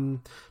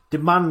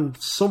demand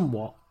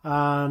somewhat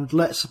and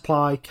let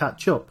supply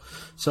catch up.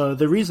 So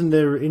the reason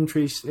they're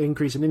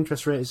increasing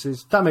interest rates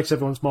is that makes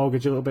everyone's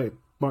mortgage a little bit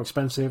more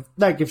expensive.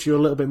 That gives you a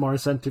little bit more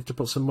incentive to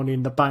put some money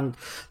in the bank.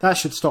 That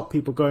should stop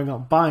people going out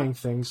and buying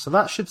things. So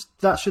that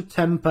should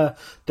temper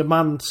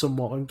demand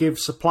somewhat and give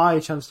supply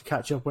a chance to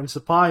catch up. When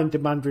supply and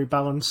demand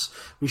rebalance,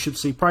 we should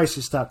see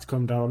prices start to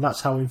come down.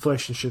 That's how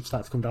inflation should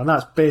start to come down.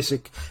 That's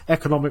basic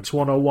economics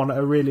 101 at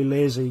a really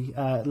lazy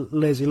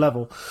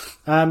level.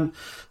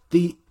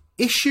 The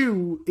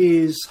issue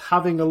is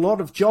having a lot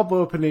of job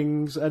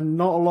openings and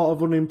not a lot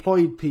of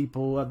unemployed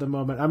people at the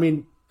moment. I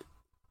mean,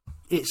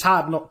 it's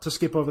hard not to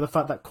skip over the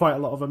fact that quite a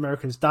lot of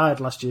Americans died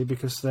last year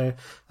because they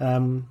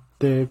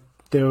were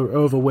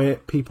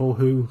overweight people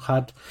who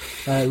had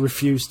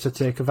refused to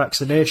take a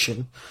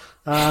vaccination.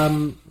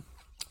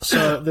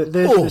 So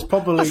there's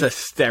probably... That's a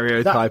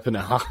stereotype and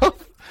a half.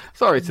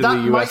 Sorry to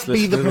the US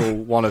listeners, or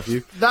one of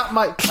you. That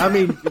might... I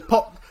mean,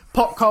 pot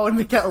calling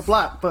the kettle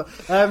black, but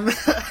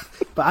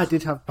I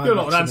did have my You're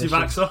not an vaccination.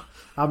 anti-vaxxer.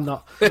 I'm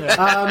not.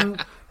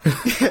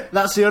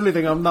 That's the only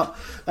thing I'm not.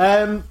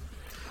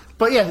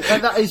 But yeah,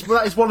 that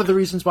is one of the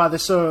reasons why they're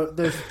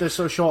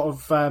so short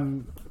of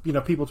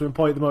people to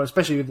employ at the moment.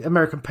 Especially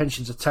American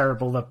pensions are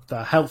terrible.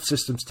 The health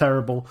system's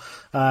terrible.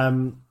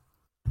 All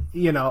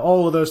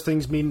of those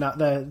things mean that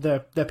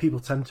their people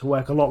tend to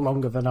work a lot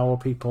longer than our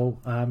people.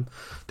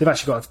 They've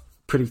actually got a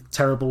pretty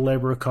terrible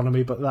labour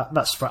economy, but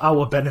that's for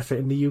our benefit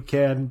in the UK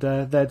and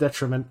their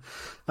detriment.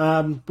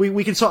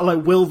 We can sort of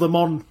like will them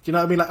on, you know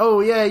what I mean? Like, oh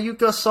yeah, you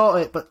go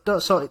sort it, but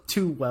don't sort it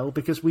too well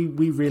because we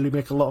really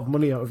make a lot of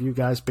money out of you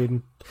guys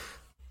being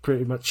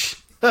pretty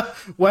much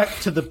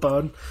worked to the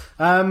bone.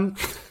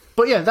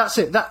 But yeah, that's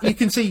it. That you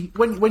can see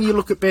when you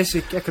look at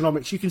basic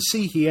economics, you can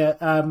see here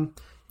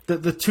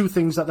that the two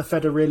things that the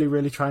Fed are really,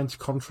 really trying to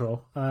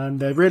control, and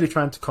they're really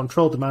trying to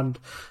control demand.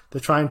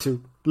 They're trying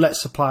to let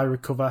supply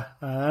recover,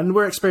 and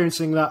we're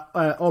experiencing that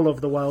all over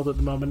the world at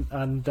the moment.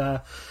 And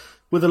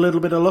with a little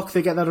bit of luck,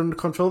 they get that under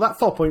control. That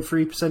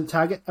 4.3%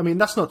 target, I mean,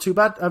 that's not too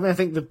bad. I mean, I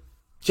think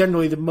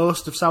generally the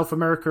most of South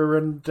America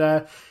and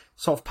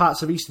sort of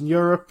parts of Eastern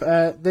Europe,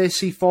 they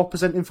see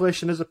 4%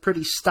 inflation as a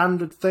pretty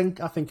standard thing.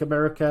 I think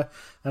America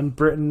and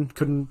Britain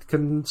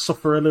can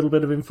suffer a little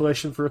bit of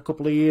inflation for a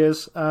couple of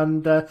years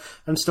and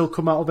still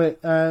come out of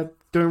it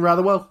doing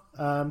rather well.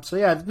 So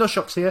yeah, no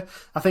shocks here.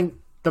 I think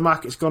the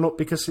market's gone up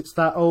because it's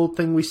that old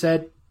thing we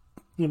said,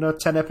 10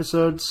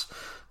 episodes,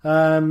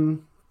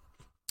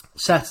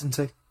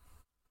 certainty.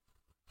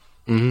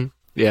 Mm-hmm.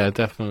 Yeah,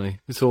 definitely.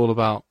 It's all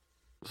about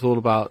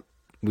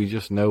we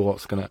just know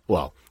what's going to,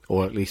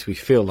 or at least we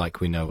feel like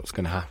we know what's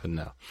going to happen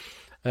now.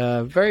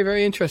 Very,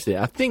 very interesting.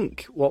 I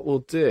think what we'll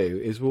do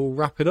is we'll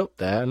wrap it up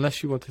there,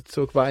 unless you wanted to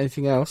talk about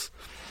anything else.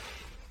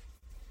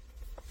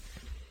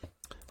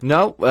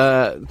 No,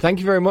 thank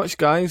you very much,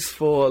 guys,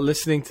 for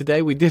listening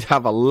today. We did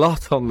have a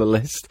lot on the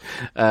list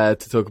to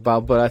talk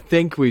about, but I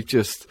think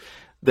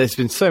there's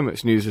been so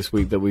much news this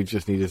week that we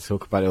just needed to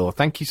talk about it all.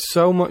 Thank you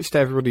so much to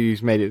everybody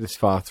who's made it this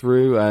far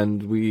through,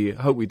 and we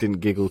hope we didn't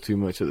giggle too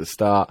much at the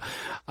start.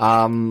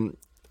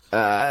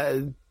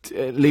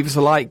 Leave us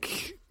a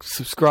like,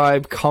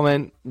 subscribe,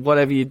 comment,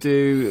 whatever you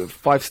do,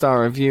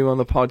 5-star review on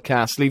the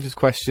podcast. Leave us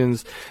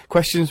questions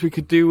we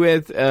could do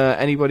with.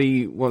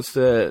 Anybody wants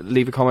to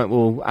leave a comment,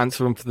 we'll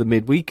answer them for the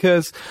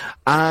midweekers,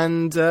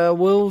 and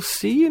we'll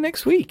see you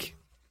next week.